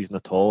there this season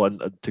at all.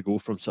 And to go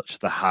from such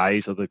the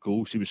highs of the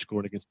goals he was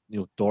scoring against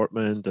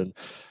Dortmund and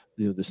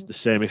the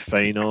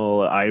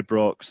semi-final at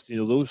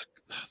Ibrox,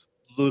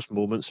 those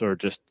moments are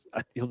just,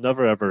 you'll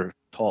never ever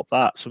top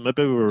that. So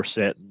maybe we were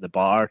setting the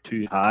bar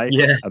too high,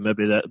 and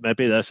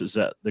maybe this is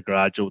the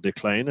gradual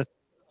decline at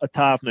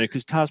Tav now,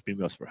 because Tav's been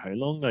with us for how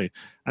long now?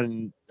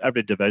 And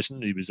every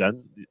division he was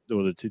in,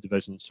 or the two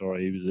divisions,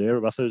 he was there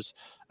with us,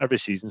 every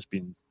season's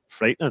been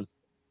frightening.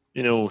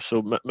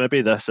 So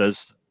maybe this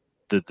is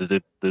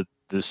the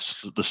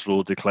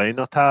slow decline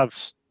of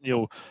Tav's,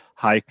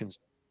 high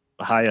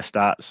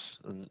stats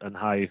and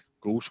high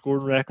goal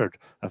scoring record,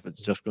 if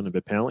it's just going to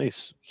be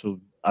penalties. So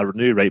a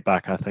new right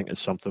back, I think, is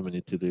something we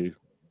need to be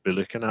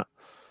looking at,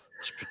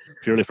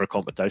 purely for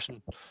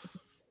competition.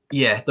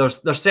 Yeah,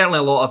 there's certainly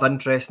a lot of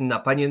interesting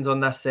opinions on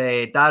this.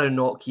 Darren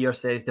Knock here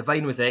says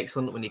Devine was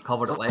excellent when he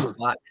covered at left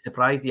back.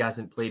 Surprised he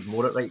hasn't played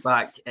more at right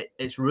back.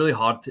 It's really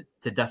hard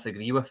to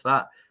disagree with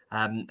that.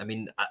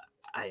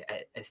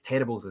 It's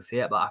terrible to say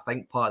it, but I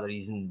think part of the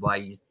reason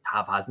why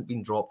Tav hasn't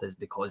been dropped is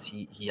because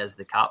he is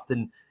the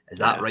captain. Is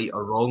that right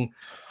or wrong?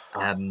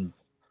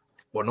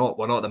 We're not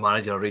the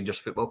manager of Rangers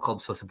Football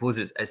Club, so I suppose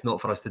it's not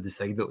for us to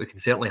decide, but we can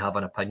certainly have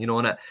an opinion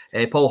on it.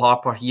 Paul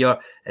Harper here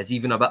is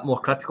even a bit more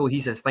critical.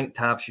 He says, think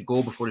Tav should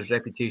go before his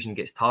reputation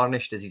gets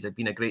tarnished, as he's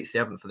been a great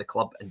servant for the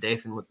club and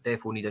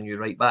definitely need a new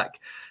right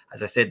back.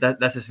 As I said,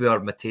 this is where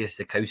Mateusz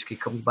Zukowski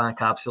comes back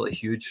absolutely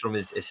huge from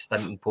his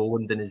stint in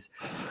Poland and is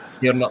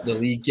gearing up the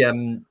league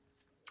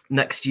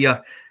next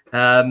year.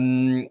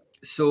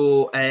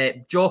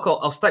 Jock,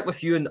 I'll stick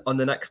with you on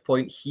the next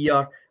point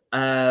here.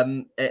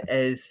 It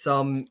is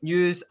some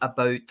news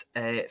about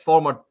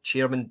former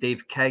chairman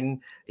Dave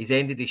King. He's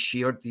ended his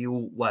share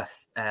deal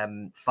with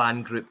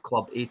fan group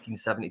Club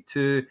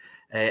 1872.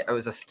 It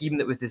was a scheme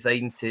that was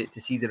designed to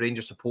see the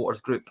Rangers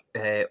supporters group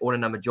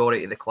owning a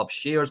majority of the club's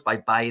shares by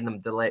buying them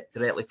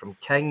directly from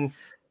King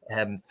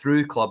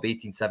through Club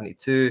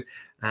 1872.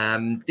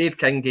 Dave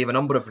King gave a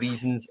number of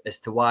reasons as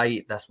to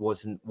why this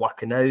wasn't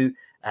working out.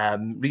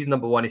 Reason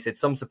number one, he said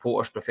some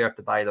supporters prefer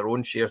to buy their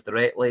own shares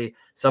directly.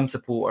 Some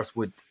supporters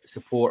would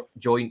support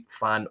joint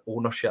fan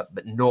ownership,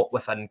 but not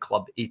within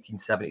Club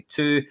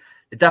 1872.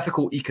 The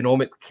difficult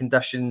economic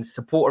conditions,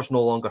 supporters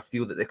no longer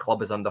feel that the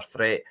club is under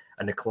threat,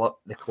 and the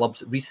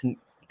club's recent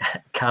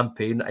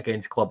campaign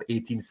against Club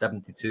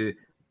 1872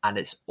 and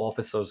its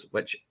officers,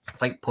 which I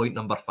think point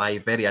number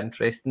 5, very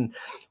interesting.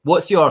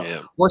 What's your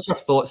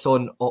thoughts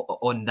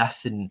on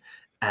this? And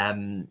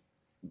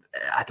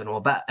I don't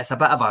know, it's a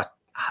bit of a,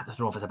 I don't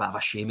know if it's a bit of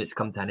a shame it's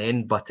come to an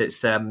end, but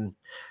it's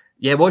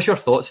what's your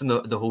thoughts on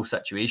the whole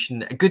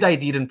situation? A good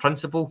idea in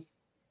principle?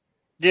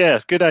 Yeah,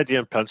 good idea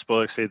in principle.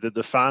 Like I say,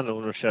 the fan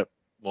ownership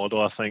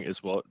model, I think,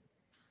 is what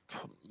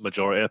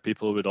majority of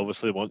people would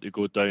obviously want to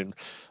go down,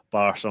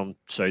 bar some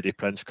Saudi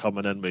prince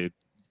coming in with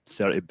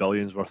 30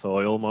 billions worth of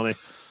oil money.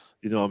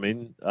 You know what I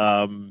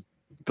mean?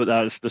 But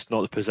that's just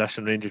not the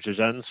position Rangers is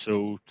in.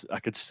 So I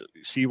could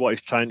see what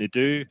he's trying to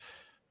do.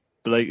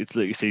 But like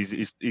you say,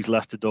 he's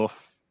listed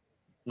off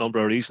a number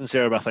of reasons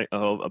here. But I think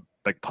a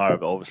big part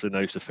of it obviously now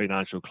is the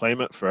financial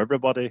climate for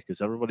everybody,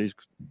 because everybody's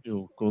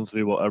going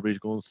through whatever he's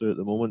going through at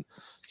the moment.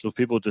 So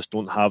people just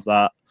don't have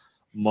that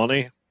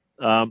money.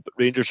 But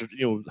Rangers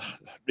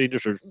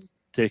are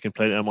taking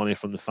plenty of money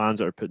from the fans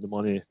that are putting the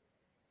money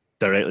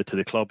directly to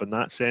the club in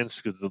that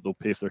sense, because they'll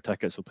pay for their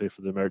tickets, they'll pay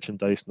for the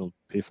merchandise, and they'll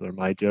pay for their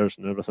midyears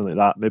and everything like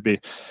that. Maybe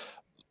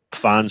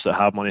fans that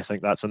have money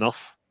think that's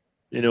enough.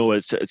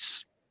 It's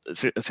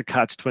a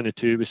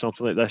catch-22 with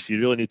something like this. You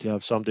really need to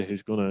have somebody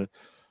who's going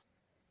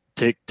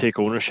to take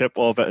ownership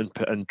of it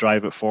and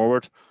drive it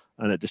forward,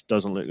 and it just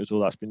doesn't look as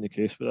though that's been the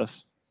case for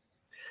this.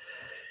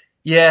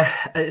 Yeah,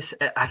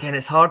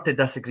 it's hard to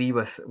disagree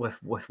with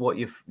what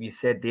you've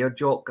said there,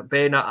 Jock.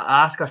 Ben,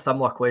 I ask a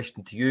similar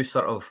question to you,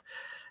 sort of.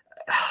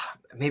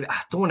 Maybe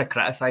I don't want to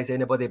criticise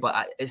anybody,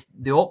 but it's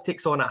the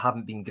optics on it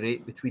haven't been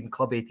great between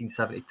Club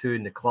 1872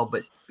 and the club.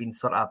 It's been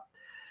sort of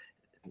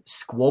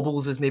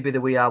squabbles, is maybe the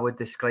way I would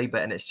describe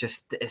it, and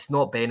it's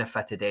not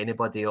benefited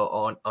anybody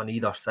on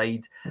either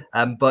side.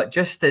 But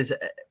just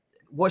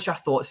what's your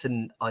thoughts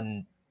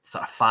on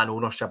sort of fan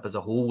ownership as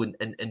a whole,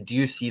 and do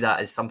you see that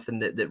as something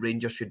that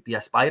Rangers should be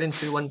aspiring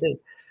to one day?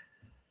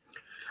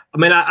 I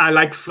mean, I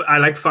like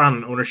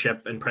fan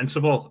ownership in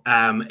principle.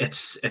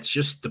 It's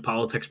just the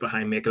politics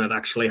behind making it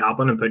actually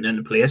happen and putting it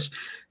into place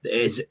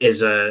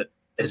is a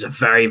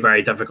very,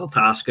 very difficult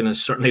task, and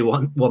is certainly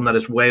one that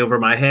is way over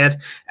my head.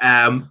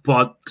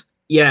 But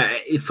yeah,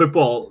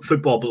 football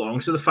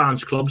belongs to the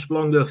fans. Clubs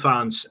belong to the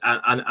fans,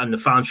 and the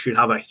fans should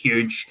have a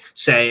huge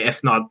say,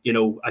 if not,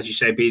 as you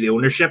say, be the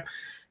ownership.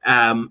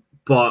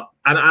 But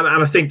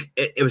I think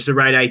it was the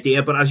right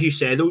idea. But as you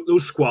say,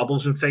 those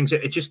squabbles and things,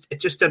 it just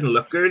didn't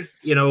look good,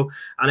 and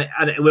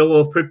it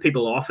will have put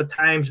people off at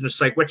times. And it's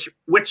like,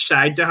 which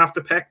side do I have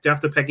to pick? Do I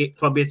have to pick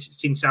Club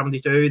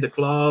 1872, the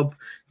club,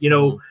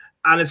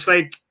 And it's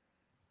like,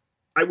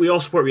 we all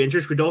support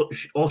Rangers. We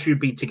all should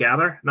be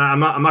together. Now, I'm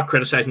not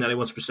criticizing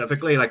anyone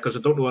specifically, because I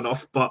don't know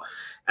enough. But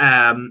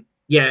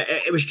yeah,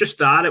 it was just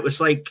that. It was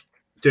like,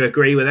 do I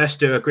agree with this?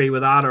 Do I agree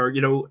with that? Or,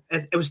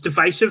 it was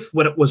divisive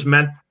when it was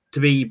meant to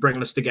be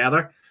bringing us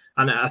together.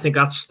 And I think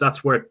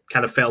that's where it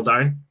kind of fell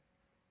down.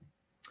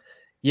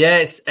 Yeah,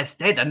 it's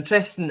dead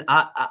interesting.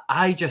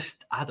 I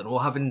don't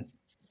know,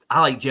 I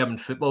like German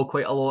football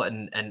quite a lot,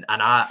 and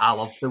I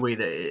love the way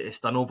that it's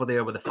done over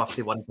there with the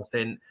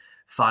 51%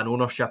 fan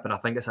ownership, and I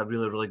think it's a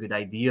really, really good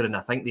idea, and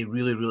I think they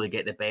really, really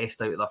get the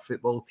best out of their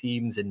football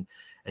teams, and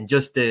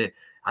just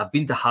I've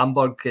been to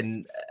Hamburg,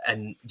 and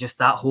just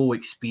that whole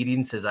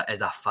experience as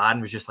a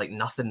fan was just like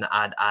nothing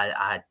that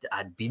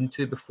I'd been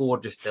to before.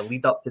 Just the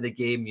lead up to the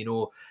game,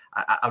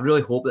 I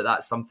really hope that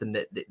that's something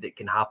that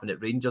can happen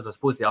at Rangers. I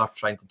suppose they are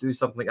trying to do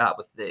something like that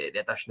with the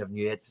addition of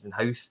new Edwin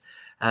House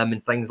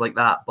and things like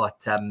that.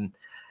 But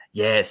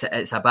yeah, it's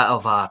a bit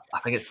of I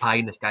think it's pie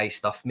in the sky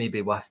stuff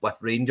maybe with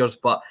Rangers.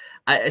 But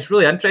it's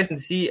really interesting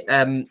to see.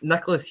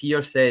 Nicholas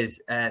here says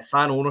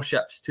fan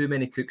ownerships, too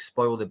many cooks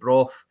spoil the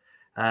broth.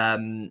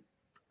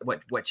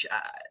 Which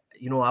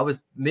I was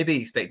maybe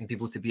expecting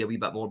people to be a wee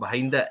bit more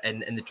behind it.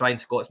 And the Trying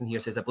Scotsman here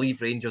says, I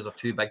believe Rangers are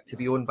too big to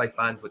be owned by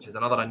fans, which is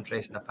another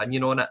interesting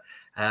opinion on it.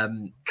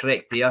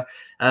 Correct there.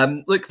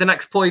 Look, the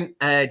next point,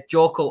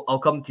 Jock, I'll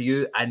come to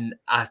you. And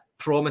I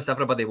promise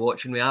everybody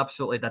watching, we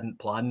absolutely didn't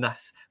plan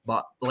this.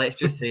 But let's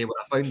just say when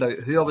I found out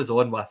who I was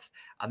on with,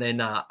 and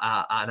then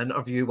an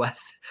interview with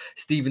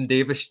Stephen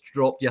Davis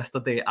dropped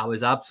yesterday, I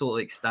was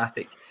absolutely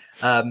ecstatic.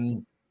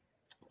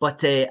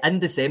 But in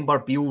December,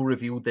 Beale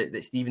revealed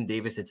that Stephen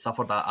Davis had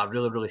suffered a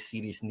really, really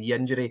serious knee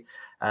injury,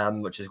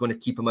 which is going to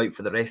keep him out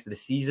for the rest of the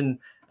season.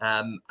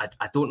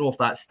 I don't know if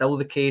that's still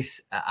the case.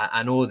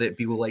 I know that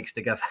Beale likes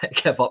to give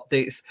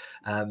updates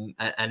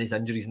and his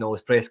injuries and all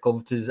his press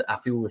conferences. I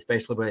feel,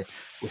 especially with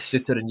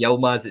Suter and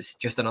Yilmaz, it's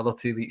just another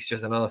 2 weeks,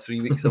 just another 3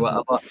 weeks or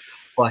whatever.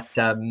 But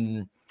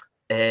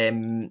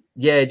he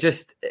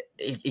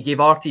gave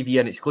RTV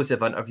an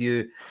exclusive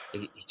interview.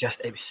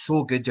 It was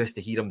so good just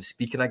to hear him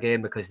speaking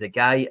again, because the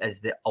guy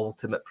is the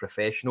ultimate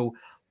professional.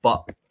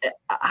 But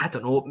I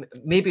don't know,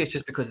 maybe it's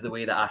just because of the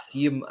way that I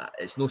see him.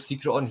 It's no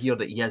secret on here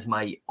that he is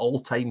my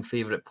all-time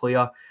favourite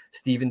player,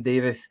 Stephen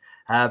Davis.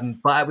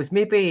 But it was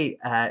maybe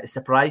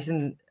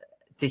surprising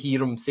to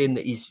hear him saying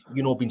that he's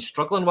been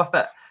struggling with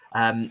it.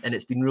 And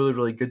it's been really,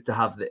 really good to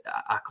have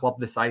a club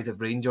the size of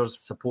Rangers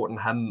supporting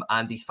him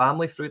and his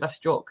family through this,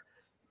 Jock.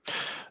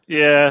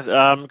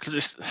 Yeah,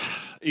 because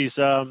he's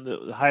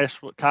the highest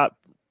cap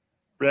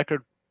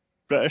record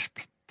British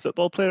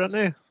football player, isn't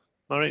he? Am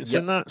I right in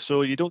saying that?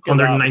 So you don't get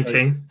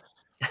 119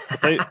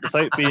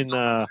 without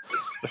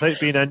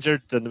being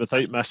injured and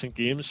without missing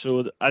games.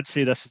 So I'd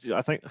say this is.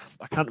 I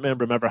can't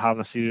remember him ever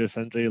having a serious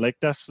injury like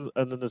this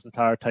in his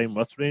entire time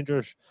with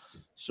Rangers.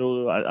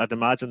 So I'd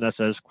imagine this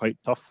is quite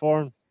tough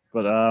for him.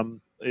 But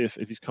if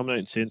he's coming out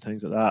and saying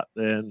things like that,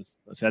 then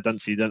I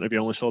didn't see the interview.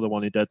 I only saw the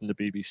one he did in the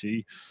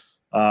BBC.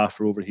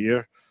 For over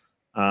here,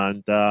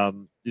 and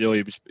he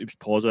was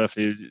positive.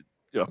 He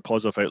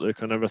positive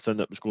outlook on everything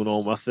that was going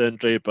on with the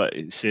injury, but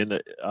he's saying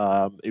that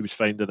he was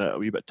finding it a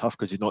wee bit tough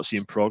because he's not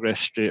seeing progress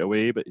straight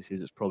away. But he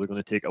says it's probably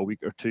going to take a week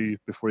or two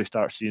before he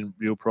starts seeing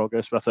real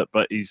progress with it.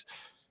 But he's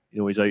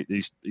out.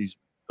 He's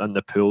in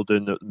the pool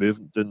doing the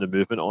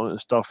movement on it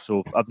and stuff.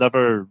 So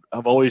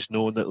I've always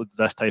known that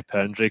this type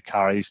of injury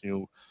carries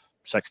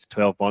 6 to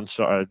 12 months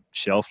sort of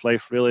shelf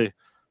life really.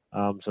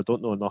 So I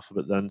don't know enough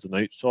about the ins and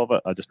outs of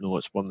it. I just know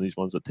it's one of these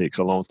ones that takes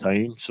a long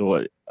time.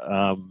 So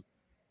I'm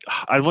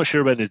not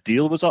sure when his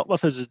deal was up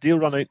with. Does his deal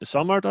run out in the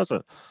summer, does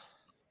it?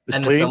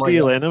 His playing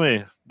deal,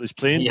 anyway. His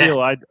playing deal,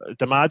 I'd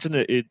imagine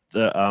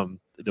that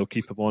they'll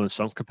keep him on in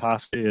some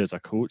capacity as a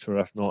coach, or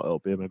if not, it'll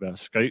be maybe a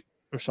scout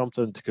or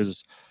something,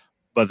 because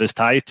with his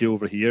tie to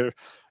over here,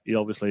 he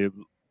obviously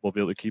will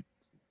be able to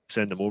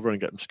send him over and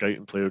get him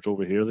scouting players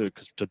over here,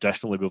 because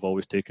traditionally we've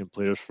always taken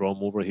players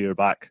from over here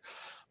back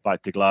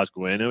to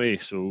Glasgow anyway.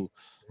 So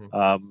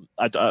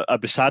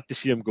I'd be sad to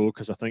see him go,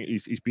 because I think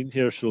he's been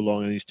here so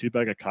long and he's too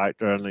big a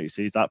character, and like you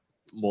say, he's that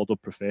model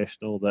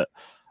professional that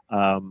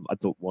I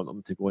don't want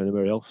him to go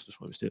anywhere else.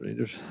 Just want to stay at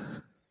Rangers.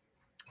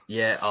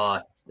 Yeah,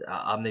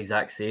 I'm the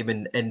exact same.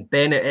 And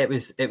Ben, it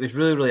was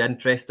really, really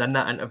interesting in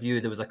that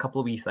interview. There was a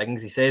couple of wee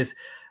things. He says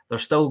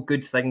there's still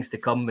good things to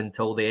come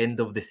until the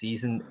end of the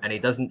season, and he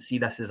doesn't see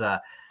this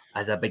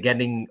as a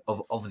beginning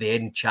of the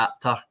end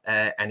chapter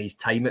and his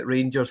time at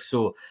Rangers.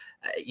 So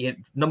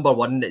number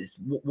one is,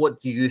 what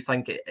do you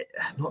think?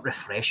 Not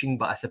refreshing,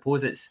 but I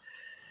suppose it's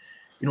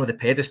the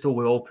pedestal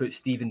we all put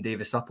Stephen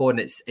Davis up on.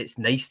 It's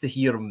nice to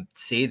hear him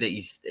say that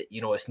he's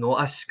it's not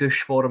a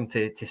scoosh for him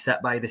to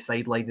sit by the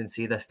sideline and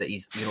say this, that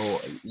he's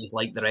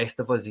like the rest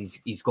of us.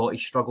 He's got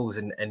his struggles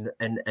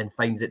and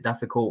finds it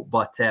difficult,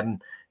 but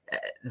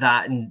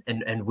that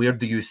and where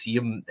do you see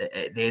him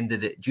at the end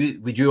of it?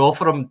 Would you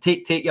offer him,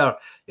 take your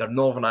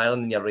Northern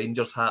Ireland and your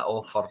Rangers hat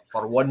off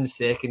for 1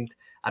 second?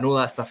 I know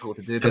that's difficult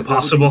to do. But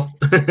impossible.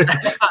 There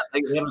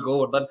we go,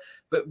 we're done.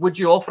 But would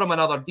you offer him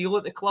another deal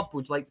at the club?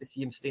 Would you like to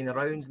see him staying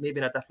around, maybe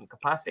in a different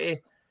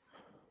capacity?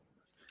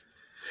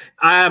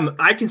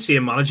 I can see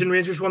him managing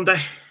Rangers one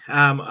day.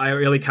 I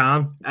really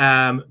can.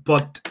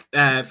 But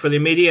for the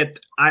immediate,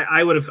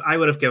 I would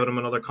have given him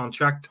another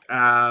contract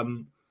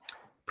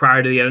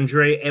prior to the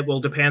injury. It will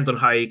depend on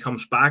how he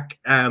comes back.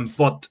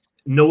 But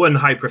knowing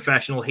how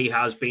professional he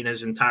has been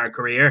his entire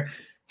career,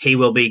 he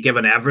will be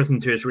given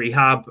everything to his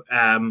rehab.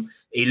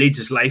 He leads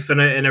his life in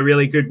a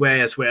really good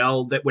way as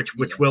well.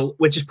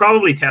 Which is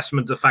probably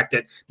testament to the fact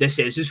that this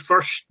is his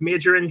first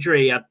major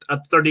injury at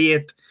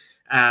 38.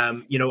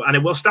 And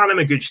it will stand him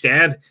in good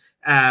stead.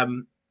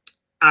 And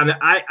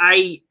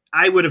I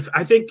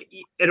think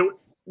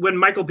when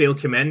Michael Beale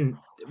came in,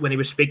 when he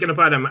was speaking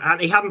about him, and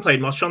he hadn't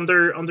played much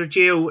under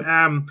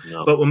Gio,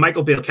 No. but when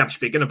Michael Beale kept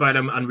speaking about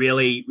him and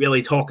really,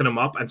 really talking him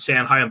up and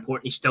saying how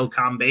important he still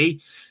can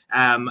be,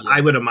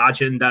 I would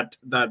imagine that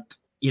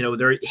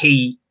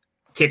he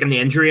taking the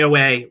injury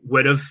away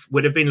would have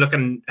been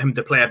looking him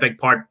to play a big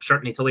part,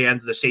 certainly till the end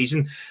of the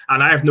season.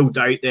 And I have no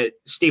doubt that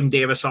Stephen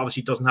Davis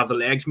obviously doesn't have the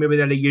legs maybe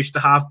that he used to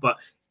have, but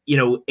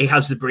he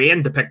has the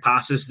brain to pick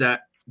passes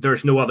that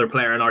there's no other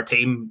player in our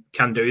team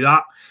can do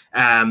that.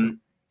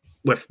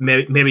 With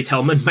maybe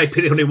Tillman might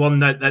be the only one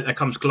that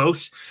comes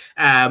close.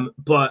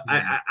 But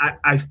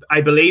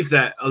I believe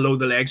that although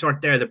the legs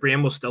aren't there, the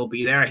brain will still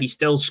be there. He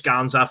still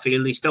scans that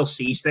field. He still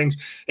sees things.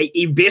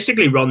 He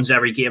basically runs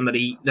every game that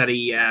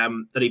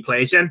he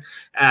plays in.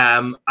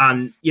 And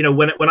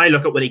when I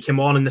look at when he came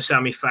on in the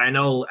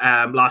semi-final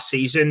last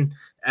season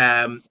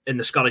in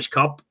the Scottish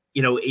Cup,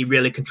 he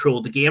really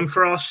controlled the game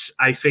for us.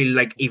 I feel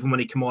like even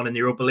when he came on in the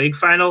Europa League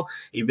final,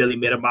 he really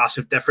made a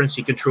massive difference.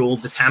 He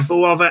controlled the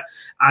tempo of it.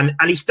 And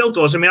he still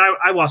does. I mean,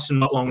 I watched him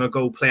not long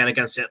ago playing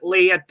against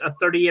Italy at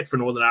 38 for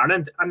Northern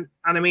Ireland. And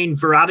I mean,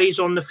 Verratti's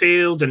on the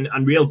field and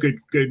real good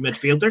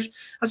midfielders.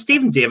 And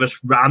Stephen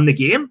Davis ran the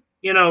game,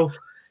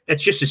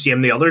 It's just the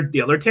same. The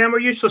other 10 were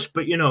useless,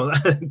 but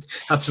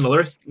that's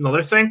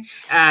another thing.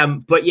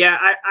 But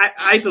yeah,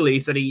 I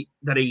believe that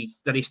he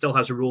still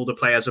has a role to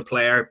play as a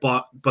player,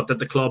 but that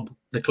the club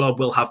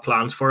will have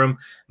plans for him.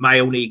 My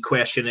only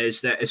question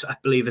is I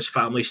believe his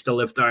family still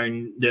live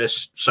down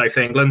this South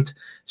England,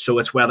 so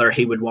it's whether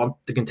he would want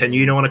to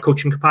continue on a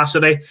coaching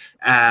capacity.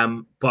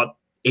 But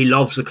he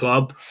loves the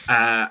club,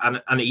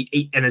 and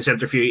he in his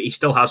interview he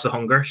still has the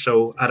hunger.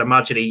 So I'd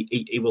imagine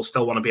he will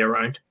still want to be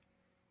around.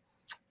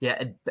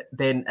 Yeah,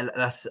 Ben,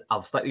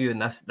 I'll stick with you in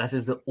this. This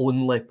is the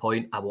only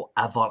point I will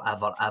ever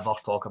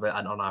talk about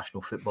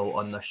international football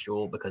on this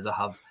show because I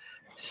have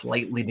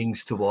slight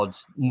leanings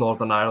towards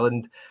Northern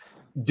Ireland.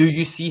 Do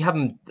you see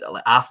him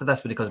after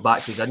this when he comes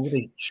back to his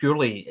injury?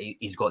 Surely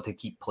he's got to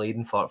keep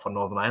playing for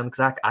Northern Ireland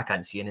because I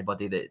can't see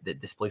anybody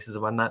that displaces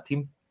him in that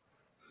team.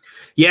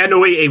 Yeah,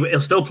 no, he'll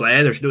still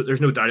play. There's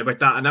no doubt about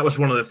that, and that was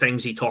one of the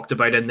things he talked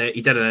about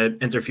he did an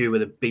interview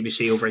with the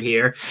BBC over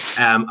here,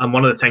 and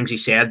one of the things he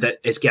said that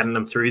is getting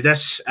him through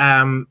this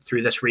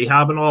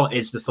rehab and all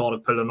is the thought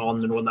of putting on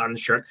the Northern Ireland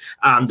shirt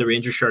and the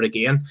Rangers shirt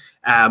again.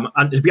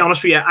 And to be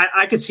honest with you,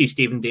 I could see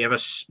Stephen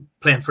Davis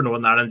playing for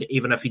Northern Ireland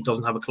even if he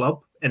doesn't have a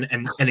club in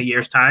a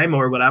year's time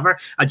or whatever.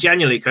 I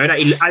genuinely could.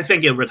 I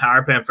think he'll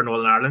retire playing for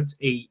Northern Ireland.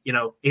 He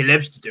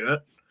lives to do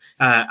it,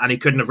 and he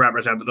couldn't have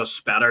represented us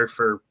better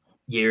for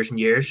years and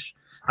years.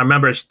 I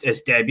remember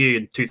his debut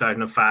in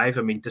 2005.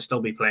 I mean, to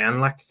still be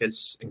playing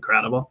it's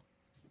incredible.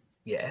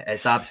 Yeah,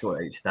 it's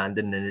absolutely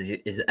outstanding,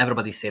 and as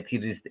everybody said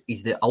here,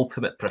 he's the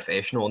ultimate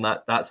professional, and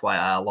that's why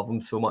I love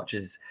him so much.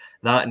 Is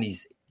that, and he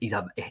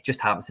just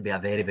happens to be a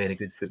very, very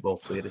good football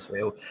player as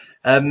well.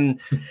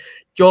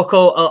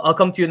 Jocko, I'll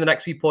come to you in the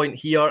next wee point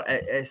here.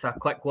 It's a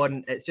quick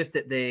one. It's just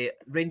that the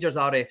Rangers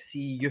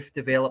RFC Youth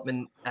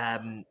Development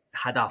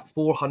had a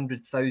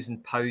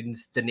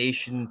 £400,000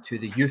 donation to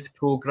the youth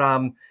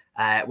programme,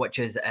 which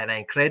is an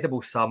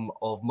incredible sum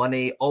of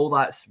money. All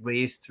that's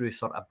raised through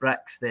sort of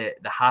bricks, the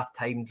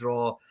halftime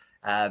draw,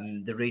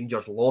 the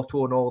Rangers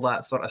Lotto and all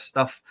that sort of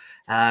stuff.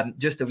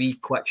 Just a wee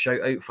quick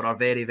shout out for our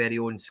very, very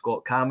own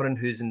Scott Cameron,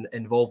 who's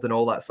involved in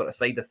all that sort of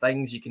side of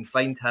things. You can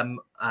find him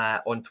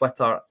on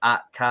Twitter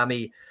at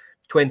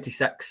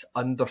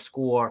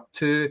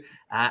Cami26_2.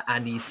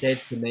 And he said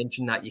to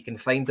mention that you can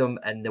find him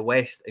in the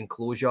West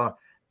enclosure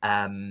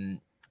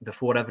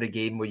before every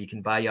game where you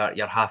can buy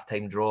your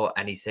halftime draw.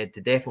 And he said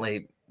to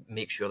definitely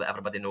make sure that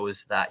everybody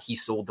knows that he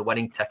sold the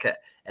winning ticket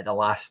at the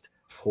last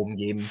home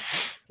game.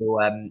 So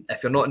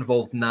if you're not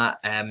involved in that,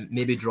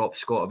 maybe drop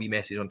Scott a wee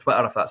message on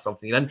Twitter if that's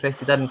something you're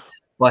interested in.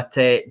 But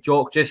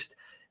Jock, just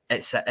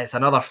it's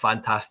another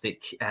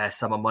fantastic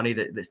sum of money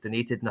that's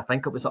donated, and I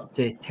think it was up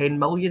to 10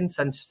 million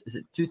since, is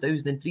it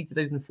 2003,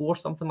 2004,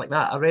 something like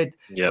that I read.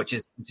 Yep. which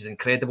is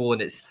incredible,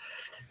 and it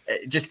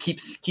just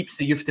keeps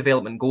the youth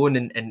development going,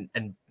 and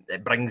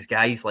it brings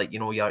guys like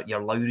your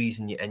Lowrys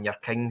and your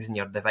Kings and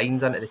your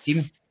Divines into the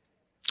team.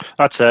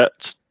 That's it.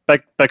 It's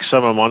big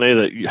sum of money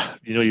that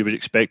you would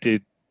expect to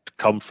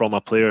come from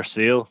a player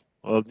sale,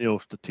 or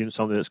the team,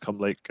 somebody that's come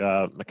like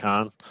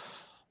McCann,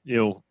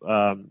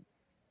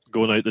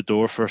 going out the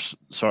door for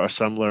sort of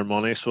similar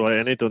money. So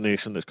any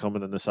donation that's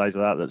coming in the size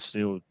of that, that's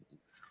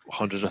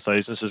hundreds of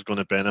thousands, is going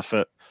to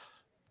benefit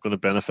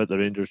the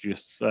Rangers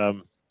Youth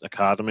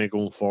Academy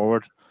going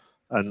forward.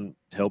 and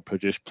help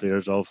produce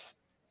players of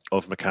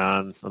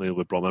McCann. I mean,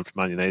 we brought him in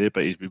from Man United,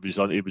 but he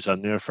was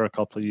in there for a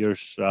couple of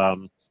years.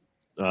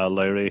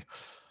 Lowry,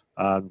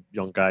 and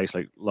young guys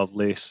like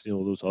Lovelace,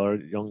 those other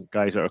young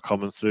guys that are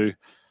coming through.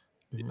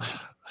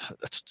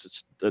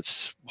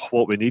 It's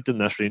what we need in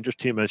this Rangers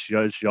team is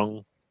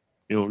young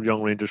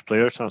Rangers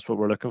players. That's what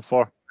we're looking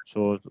for.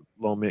 So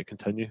long may it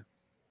continue.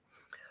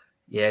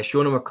 Yeah,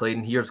 Shona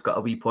McLean here's got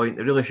a wee point.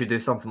 They really should do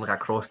something like a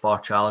crossbar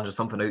challenge or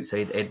something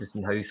outside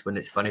Edmiston House when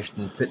it's finished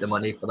and put the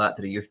money for that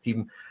to the youth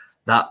team.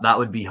 That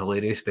would be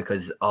hilarious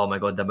because, oh my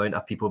God, the amount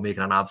of people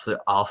making an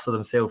absolute arse of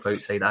themselves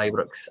outside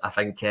Ibrox. I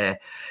think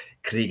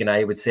Craig and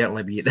I would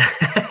certainly be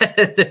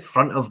at the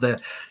front of the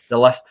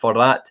list for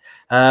that.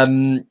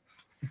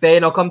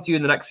 Ben, I'll come to you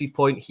in the next wee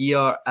point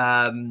here.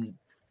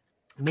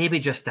 Maybe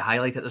just to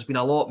highlight it, there's been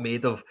a lot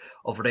made of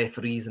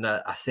referees, and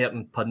a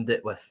certain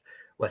pundit with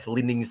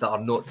leanings that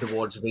are not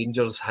towards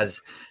Rangers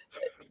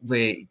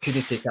we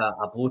couldn't take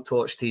a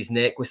blowtorch to his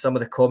neck with some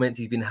of the comments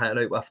he's been hitting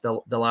out with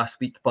the last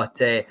week.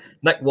 But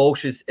Nick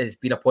Walsh has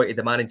been appointed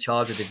the man in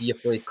charge of the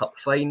Viaplay Cup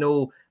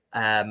final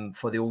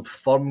for the Old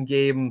Firm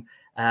game.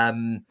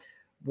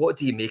 What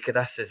do you make of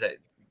this? Is it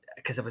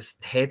because it was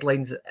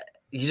headlines? Are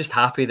you just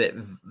happy that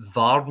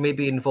VAR may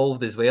be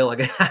involved as well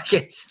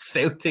against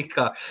Celtic?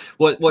 Or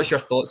what's your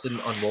thoughts on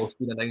Walsh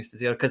being announced as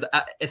there? Because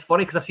it's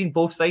funny because I've seen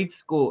both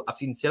sides go. I've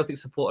seen Celtic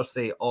supporters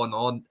say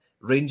on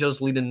Rangers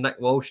leaning Nick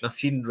Walsh, and I've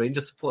seen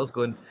Rangers supporters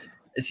going,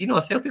 is he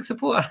not a Celtic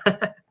supporter?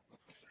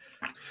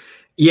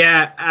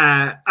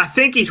 Yeah, I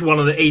think he's one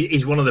of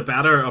the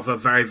better of a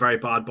very, very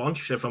bad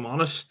bunch, if I'm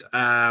honest.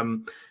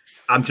 I'm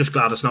just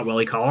glad it's not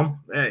Willie Collum,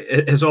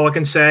 is all I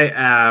can say.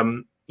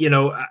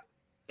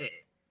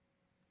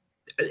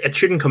 It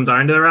shouldn't come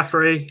down to the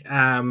referee,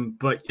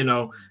 but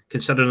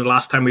considering the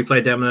last time we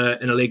played them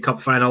in a League Cup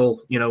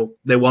final,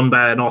 they won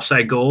by an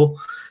offside goal.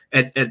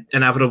 It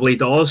inevitably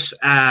does.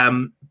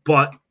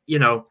 But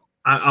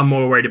I'm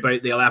more worried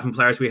about the 11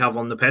 players we have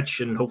on the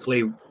pitch, and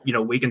hopefully,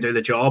 we can do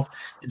the job.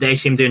 They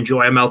seem to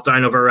enjoy a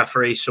meltdown over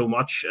referees so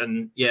much,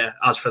 and yeah,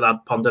 as for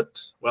that pundit,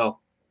 well,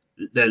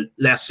 the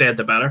less said,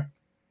 the better.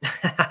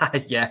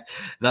 Yeah,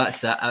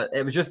 that's it.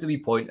 It was just a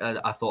wee point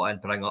I thought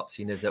I'd bring up,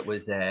 seeing as it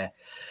was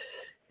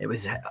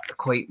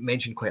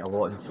mentioned quite a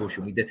lot on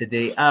social media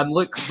today.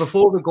 Look,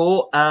 before we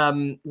go,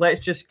 let's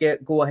just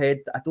go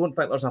ahead. I don't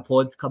think there's a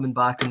pod coming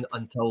back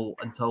until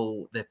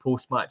the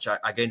post-match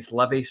against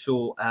Livy.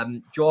 So,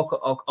 Jock,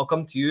 I'll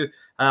come to you.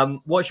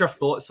 What's your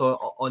thoughts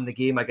on the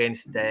game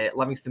against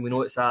Livingston? We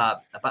know it's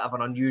a bit of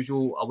an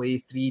unusual away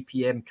 3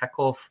 p.m.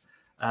 kickoff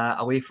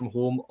away from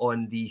home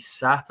on the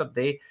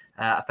Saturday.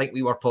 I think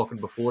we were talking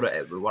before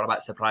it. We were a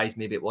bit surprised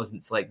maybe it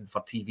wasn't selected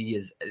for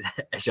TV.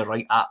 As you're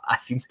right, I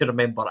seem to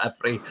remember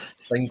every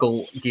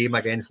single game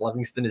against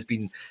Livingston has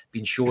been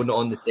shown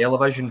on the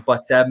television.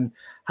 But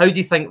how do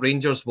you think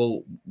Rangers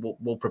will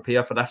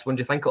prepare for this one?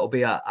 Do you think it'll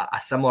be a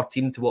similar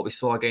team to what we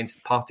saw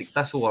against Partick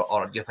Thistle,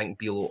 or do you think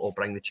Beale will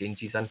bring the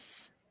changes in?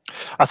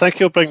 I think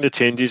he'll bring the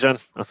changes in.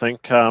 I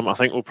think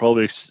we'll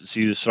probably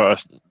see the sort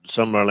of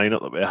similar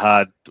lineup that we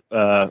had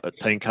at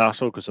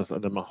Tynecastle, because I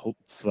hope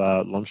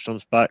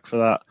Lundstrom's back for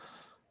that.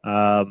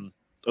 I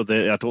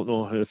don't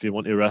know if you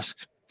want to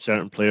risk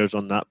certain players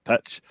on that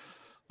pitch.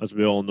 As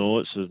we all know,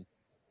 it's a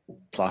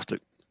plastic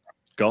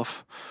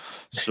guff.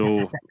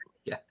 So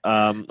yeah.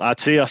 I'd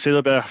say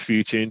there'll be a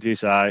few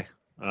changes. And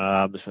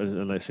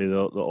let's say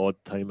the odd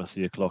time at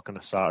 3:00 on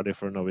a Saturday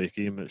for an away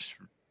game,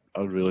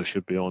 I really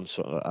should be on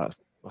sort of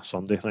a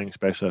Sunday thing,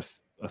 especially if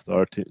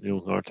our team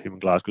in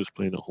Glasgow's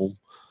playing at home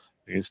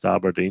against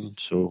Aberdeen.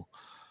 So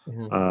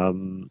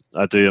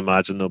I do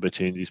imagine there'll be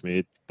changes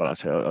made,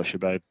 but it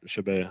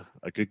should be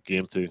a good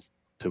game to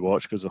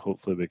watch, because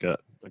hopefully we get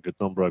a good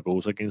number of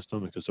goals against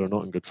them, because they're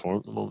not in good form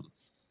at the moment.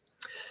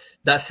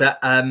 That's it.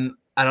 And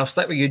I'll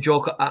stick with you,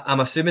 Jock.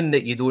 I'm assuming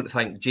that you don't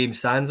think James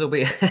Sands will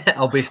be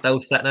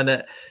still sitting in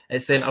it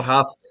at centre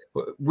half.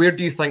 Where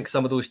do you think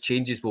some of those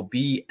changes will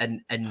be?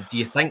 And do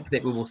you think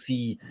that we will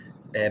see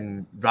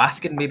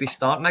Raskin maybe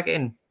starting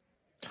again?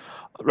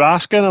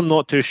 Raskin, I'm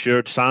not too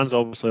sure. Sands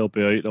obviously will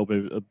be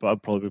out. I'll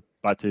probably be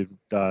back to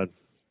the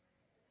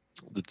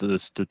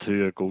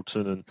two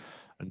Goldson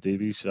and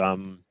Davies.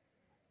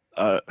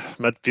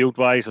 Midfield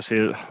wise, I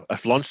say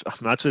if I'll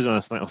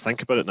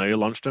think about it now,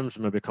 Lundstrom's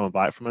maybe coming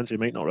back from injury,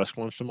 might not risk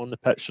Lundstrom on the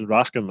pitch, so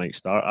Raskin might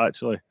start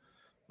actually.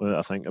 When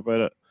I think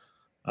about it,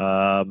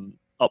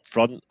 up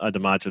front, I'd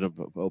imagine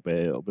it'll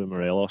be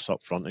Morelos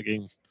up front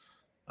again,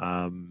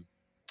 and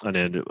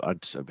then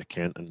I'd say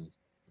Kent and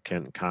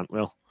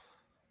Cantwell,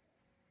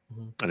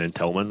 and then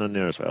Tillman in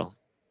there as well.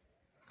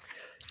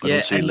 I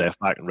don't see left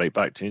back and right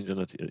back changing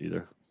it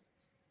either.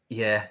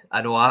 Yeah,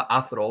 I know.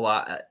 After all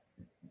that.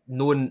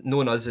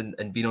 Knowing us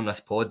and being on this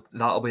pod,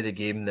 that'll be the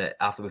game that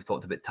after we've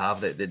talked about Tav,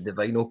 the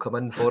Divine will come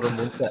in for him,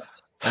 won't it?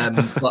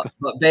 But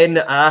Ben,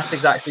 I asked the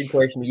exact same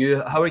question to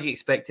you. How are you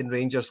expecting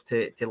Rangers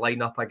to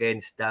line up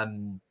against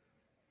Livingston?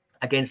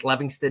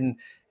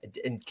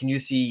 And can you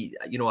see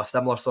a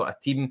similar sort of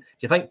team? Do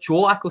you think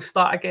Čolak will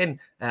start again,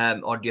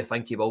 or do you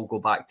think he will go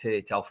back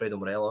to Alfredo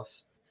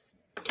Morelos?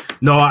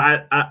 No,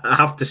 I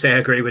have to say I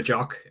agree with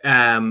Jock.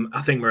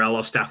 I think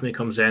Morelos definitely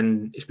comes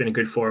in. He's been in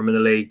good form in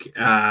the league.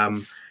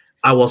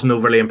 I wasn't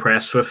overly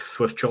impressed with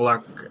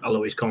Cholak,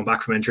 although he's coming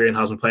back from injury and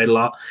hasn't played a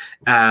lot.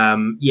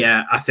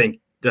 I think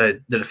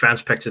the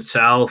defense picks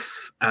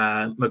itself.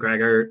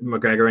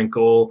 McGregor in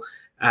goal.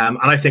 And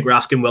I think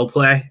Raskin will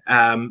play,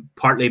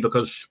 partly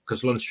because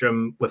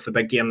Lundstrom with the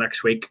big game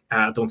next week.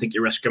 I don't think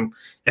you risk him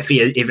if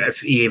he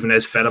even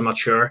is fit. I'm not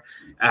sure.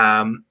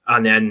 And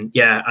then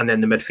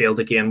the midfield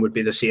again would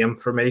be the same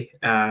for me,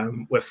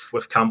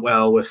 with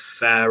Campbell, with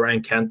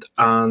Ryan Kent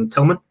and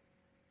Tillman.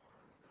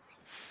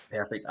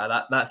 Perfect.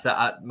 That's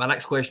it. My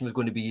next question was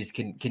going to be: is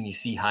can you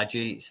see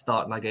Hadji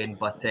starting again?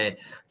 But do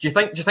you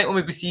think we'll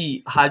maybe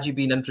see Hadji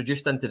being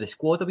introduced into the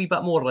squad a wee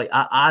bit more? Like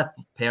I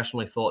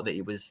personally thought that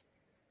he was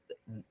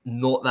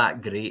not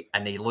that great,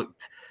 and he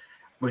looked.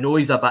 We know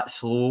he's a bit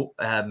slow,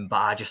 but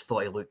I just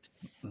thought he looked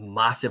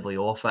massively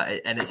off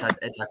it. And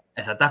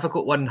it's a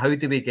difficult one. How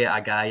do we get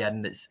a guy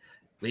in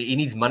he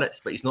needs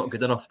minutes, but he's not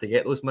good enough to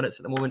get those minutes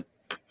at the moment?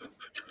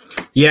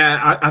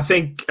 Yeah, I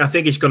think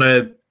he's going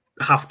to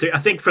have to. I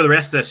think for the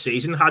rest of the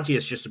season, Hadji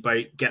is just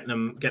about getting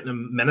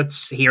him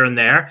minutes here and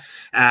there,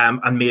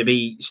 and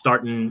maybe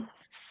starting,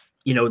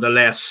 the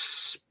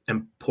less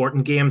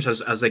important games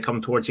as they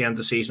come towards the end of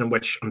the season,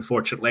 which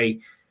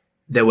unfortunately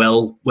they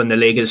will when the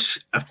league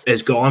is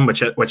gone,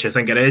 which I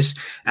think it is.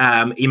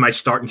 He might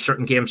start in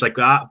certain games like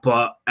that,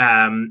 but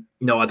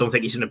no, I don't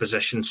think he's in a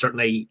position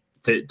certainly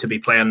to be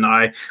playing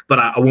now. But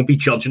I won't be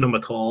judging him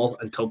at all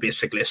until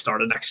basically the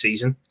start of next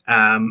season.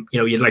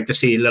 You'd like to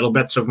see little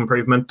bits of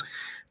improvement,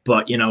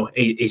 but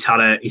he's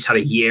had a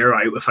year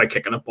out without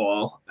kicking a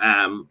ball,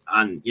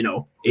 and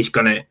he's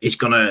gonna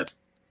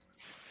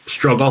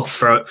struggle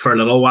for a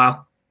little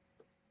while.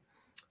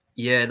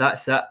 Yeah,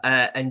 that's it.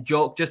 And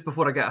Jock, just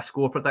before I get a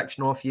score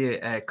prediction off you,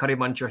 Curry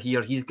Muncher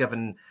here, he's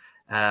given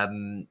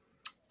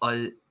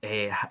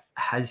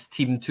his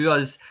team to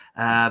us.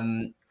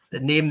 The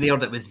name there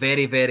that was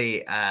very,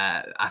 very,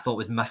 I thought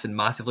was missing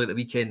massively at the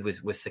weekend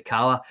was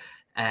Sakala.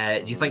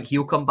 Do you think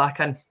he'll come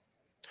back in?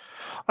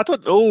 I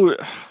don't know.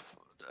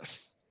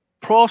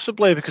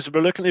 Possibly, because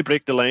we're looking to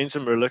break the lines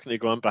and we're looking to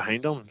go in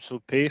behind them.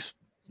 So pace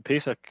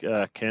of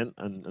Kent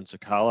and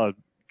Sakala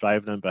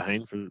driving in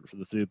behind for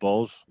the through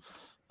balls.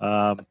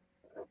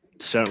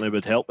 Certainly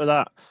would help with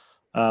that.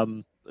 I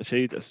don't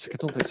think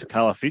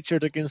Sakala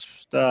featured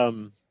against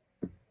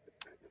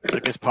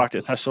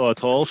Partick Thistle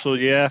at all. So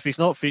yeah, if he's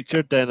not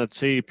featured, then I'd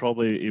say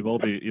probably he will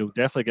be. He'll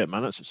definitely get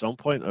minutes at some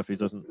point if he's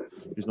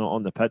not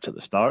on the pitch at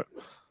the start.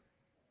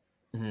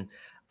 Mm-hmm.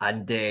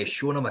 And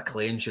Shona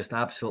McLean's just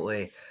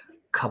absolutely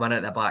coming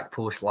at the back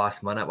post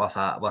last minute with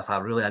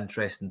a really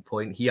interesting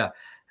point here.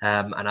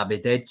 And I'd be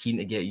dead keen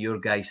to get your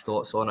guys'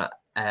 thoughts on it.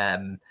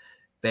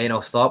 Ben,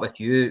 I'll start with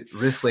you.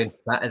 Ruth went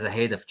fit as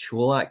ahead of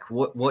Cholak.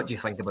 What do you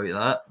think about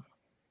that?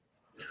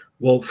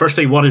 Well,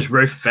 firstly, what is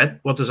Ruth fit?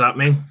 What does that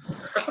mean?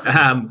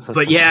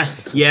 But he is.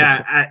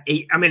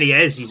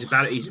 He's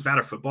a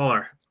better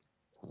footballer.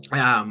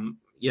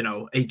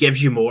 He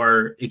gives you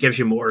more. He gives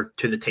you more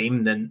to the team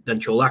than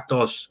Cholak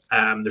does.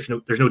 There's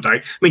no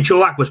doubt. I mean,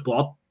 Cholak was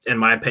bought, in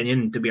my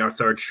opinion, to be our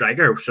third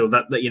striker. So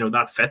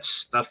that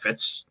fits.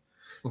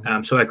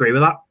 Mm-hmm. So I agree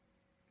with that.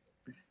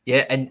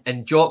 Yeah,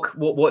 and Jock,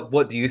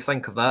 what do you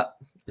think of that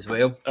as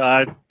well?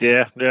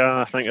 Yeah,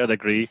 I think I'd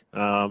agree.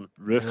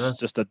 Ruth's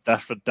just a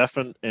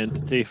different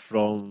entity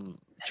from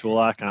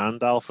Cholak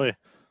and Alfie.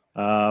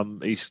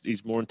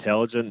 He's more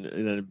intelligent.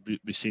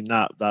 We've seen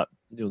that the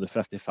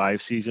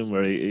 55 season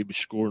where he was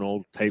scoring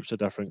all types of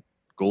different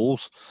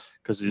goals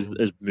because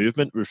his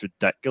movement was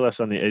ridiculous,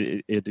 and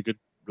he had a good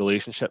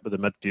relationship with the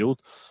midfield,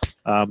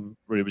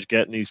 where he was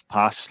getting these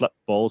slip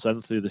balls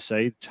in through the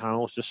side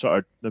channels, just sort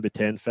of maybe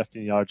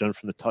 10-15 yards in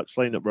from the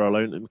touchline that were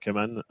allowing him to come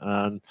in.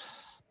 And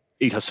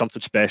he has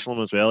something special in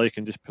him as well. He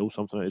can just pull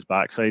something out his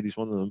backside. He's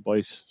one of them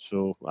boys.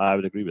 So I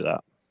would agree with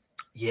that.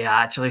 Yeah,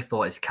 I actually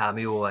thought his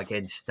cameo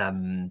against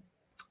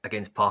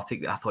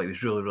Partick, I thought he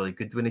was really, really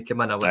good when he came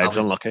in. I was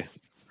unlucky.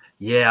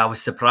 Yeah, I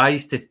was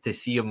surprised to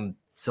see him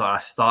sort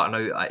of starting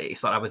out.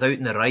 I was out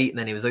in the right, and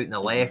then he was out in the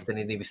left, and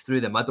then he was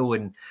through the middle.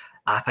 And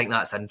I think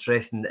that's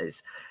interesting.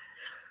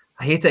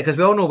 I hate it because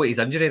we all know what his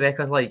injury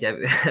record like.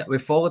 We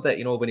followed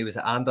it, when he was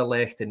at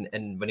Anderlecht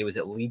and when he was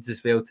at Leeds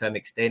as well to an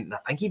extent. And I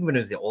think even when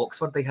he was at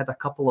Oxford, he had a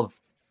couple of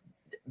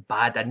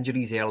bad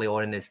injuries early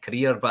on in his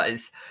career. But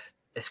it's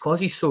because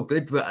he's so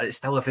good. But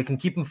still, if we can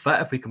keep him fit,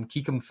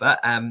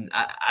 I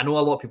know a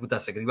lot of people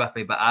disagree with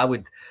me, but I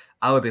would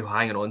be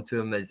hanging on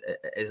to him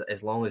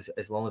as long as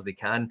we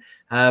can.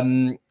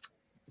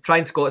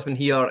 Trying Scotsman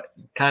here,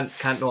 can't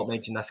not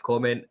mention this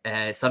comment.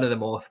 Son of the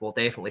Moth will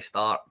definitely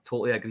start.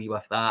 Totally agree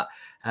with that.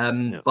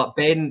 But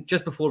Ben,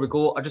 just before we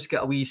go, I'll just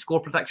get a wee score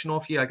prediction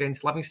off you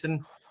against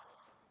Livingston.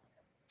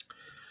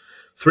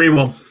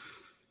 3-1.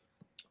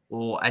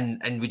 Oh,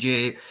 and would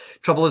you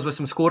trouble us with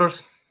some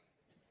scorers?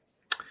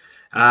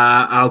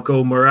 I'll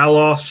go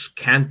Morelos,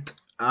 Kent,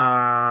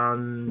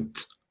 and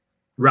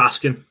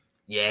Raskin.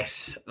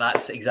 Yes,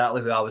 that's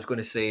exactly who I was going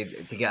to say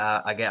to get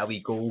a wee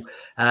goal.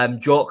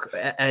 Jock,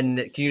 and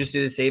can you just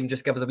do the same?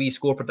 Just give us a wee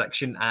score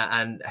prediction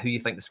and who you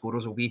think the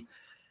scorers will be.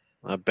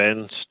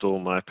 Ben stole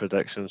my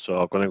prediction,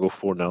 so I'm going to go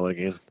 4-0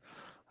 again.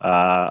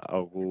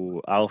 I'll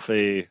go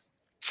Alfie.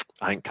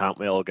 I think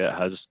Cantwell will get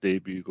his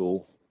debut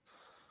goal.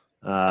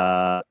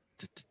 I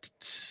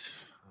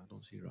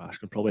don't see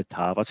Rashkin. Probably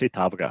Tav. I'd say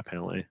Tav will get a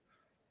penalty.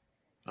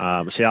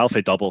 Say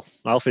Alfie double,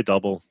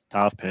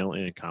 Tav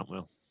penalty, and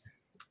Cantwell.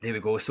 There we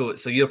go. So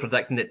you're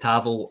predicting that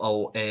Tav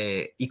will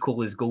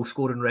equal his goal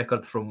scoring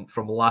record from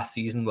last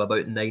season with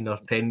about 9 or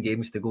 10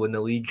 games to go in the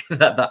league.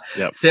 that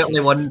Yep.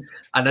 Certainly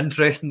an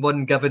interesting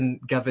one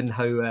given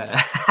how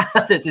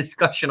the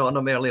discussion on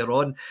him earlier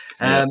on.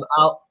 Yep.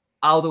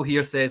 Aldo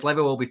here says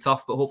Levy will be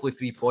tough, but hopefully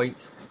 3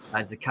 points.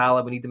 And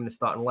Zakala, we need them in the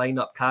starting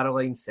lineup.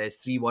 Caroline says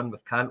 3-1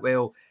 with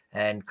Cantwell.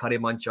 And Curry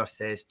Muncher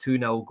says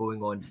 2-0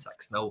 going on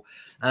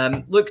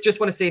 6-0. Look, just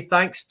want to say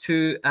thanks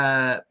to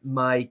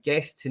my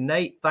guest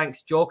tonight.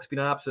 Thanks, Jock. It's been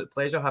an absolute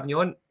pleasure having you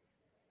on.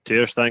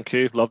 Cheers, thank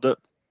you. Loved it.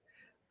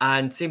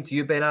 And same to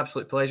you, Ben.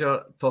 Absolute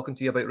pleasure talking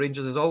to you about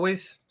Rangers as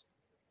always.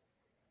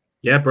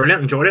 Yeah,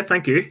 brilliant. Enjoyed it.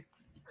 Thank you.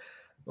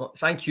 Well,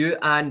 thank you.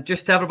 And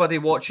just to everybody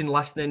watching,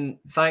 listening,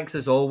 thanks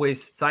as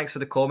always. Thanks for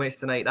the comments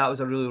tonight. That was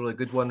a really, really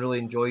good one. Really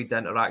enjoyed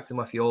interacting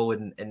with you all.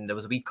 And there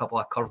was a wee couple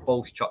of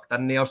curveballs chucked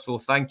in there. So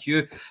thank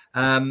you.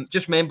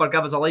 Just remember,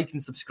 give us a like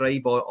and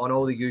subscribe on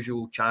all the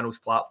usual channels,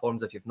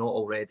 platforms, if you've not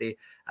already.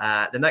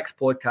 The next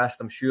podcast,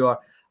 I'm sure,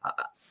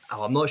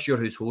 I'm not sure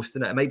who's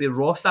hosting it. It might be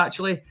Ross,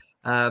 actually.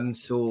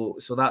 So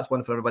that's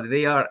one for everybody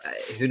there.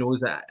 Who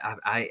knows?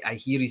 I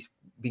hear he's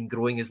been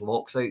growing his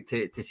locks out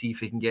to see if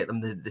he can get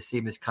them the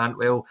same as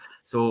Cantwell.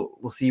 So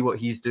we'll see what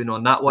he's doing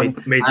on that one.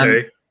 Me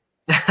too.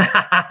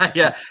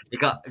 Yeah, you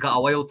got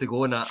a while to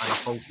go and a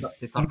full trip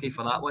to Turkey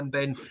for that one,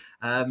 Ben.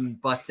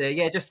 But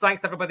just thanks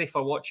to everybody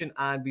for watching,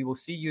 and we will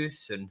see you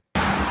soon.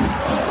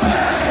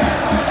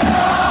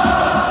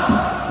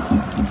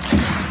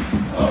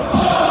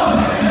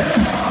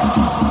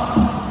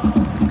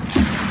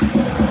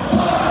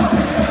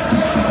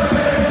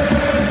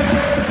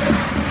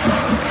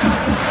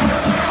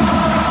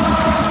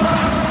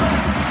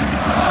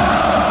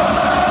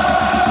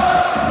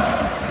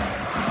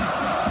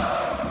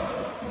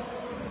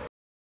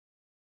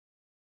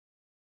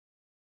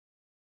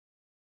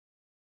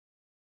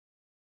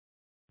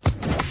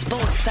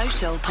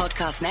 Social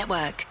Podcast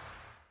Network.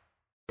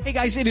 Hey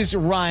guys, it is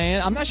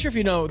Ryan. I'm not sure if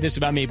you know this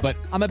about me, but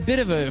I'm a bit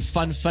of a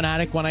fun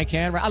fanatic when I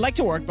can. I like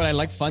to work, but I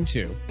like fun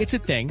too. It's a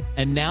thing.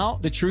 And now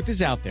the truth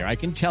is out there. I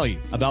can tell you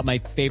about my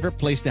favorite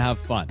place to have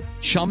fun.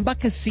 Chumba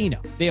Casino.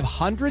 They have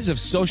hundreds of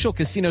social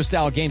casino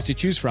style games to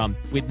choose from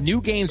with new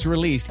games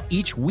released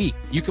each week.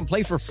 You can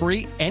play for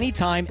free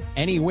anytime,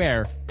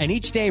 anywhere. And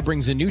each day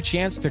brings a new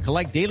chance to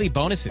collect daily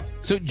bonuses.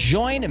 So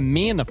join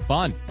me in the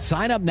fun.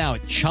 Sign up now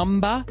at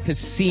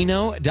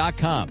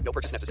ChumbaCasino.com. No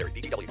purchase necessary.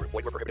 VGW Group.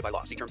 Void where prohibited by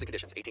law. See terms and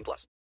conditions. 18+.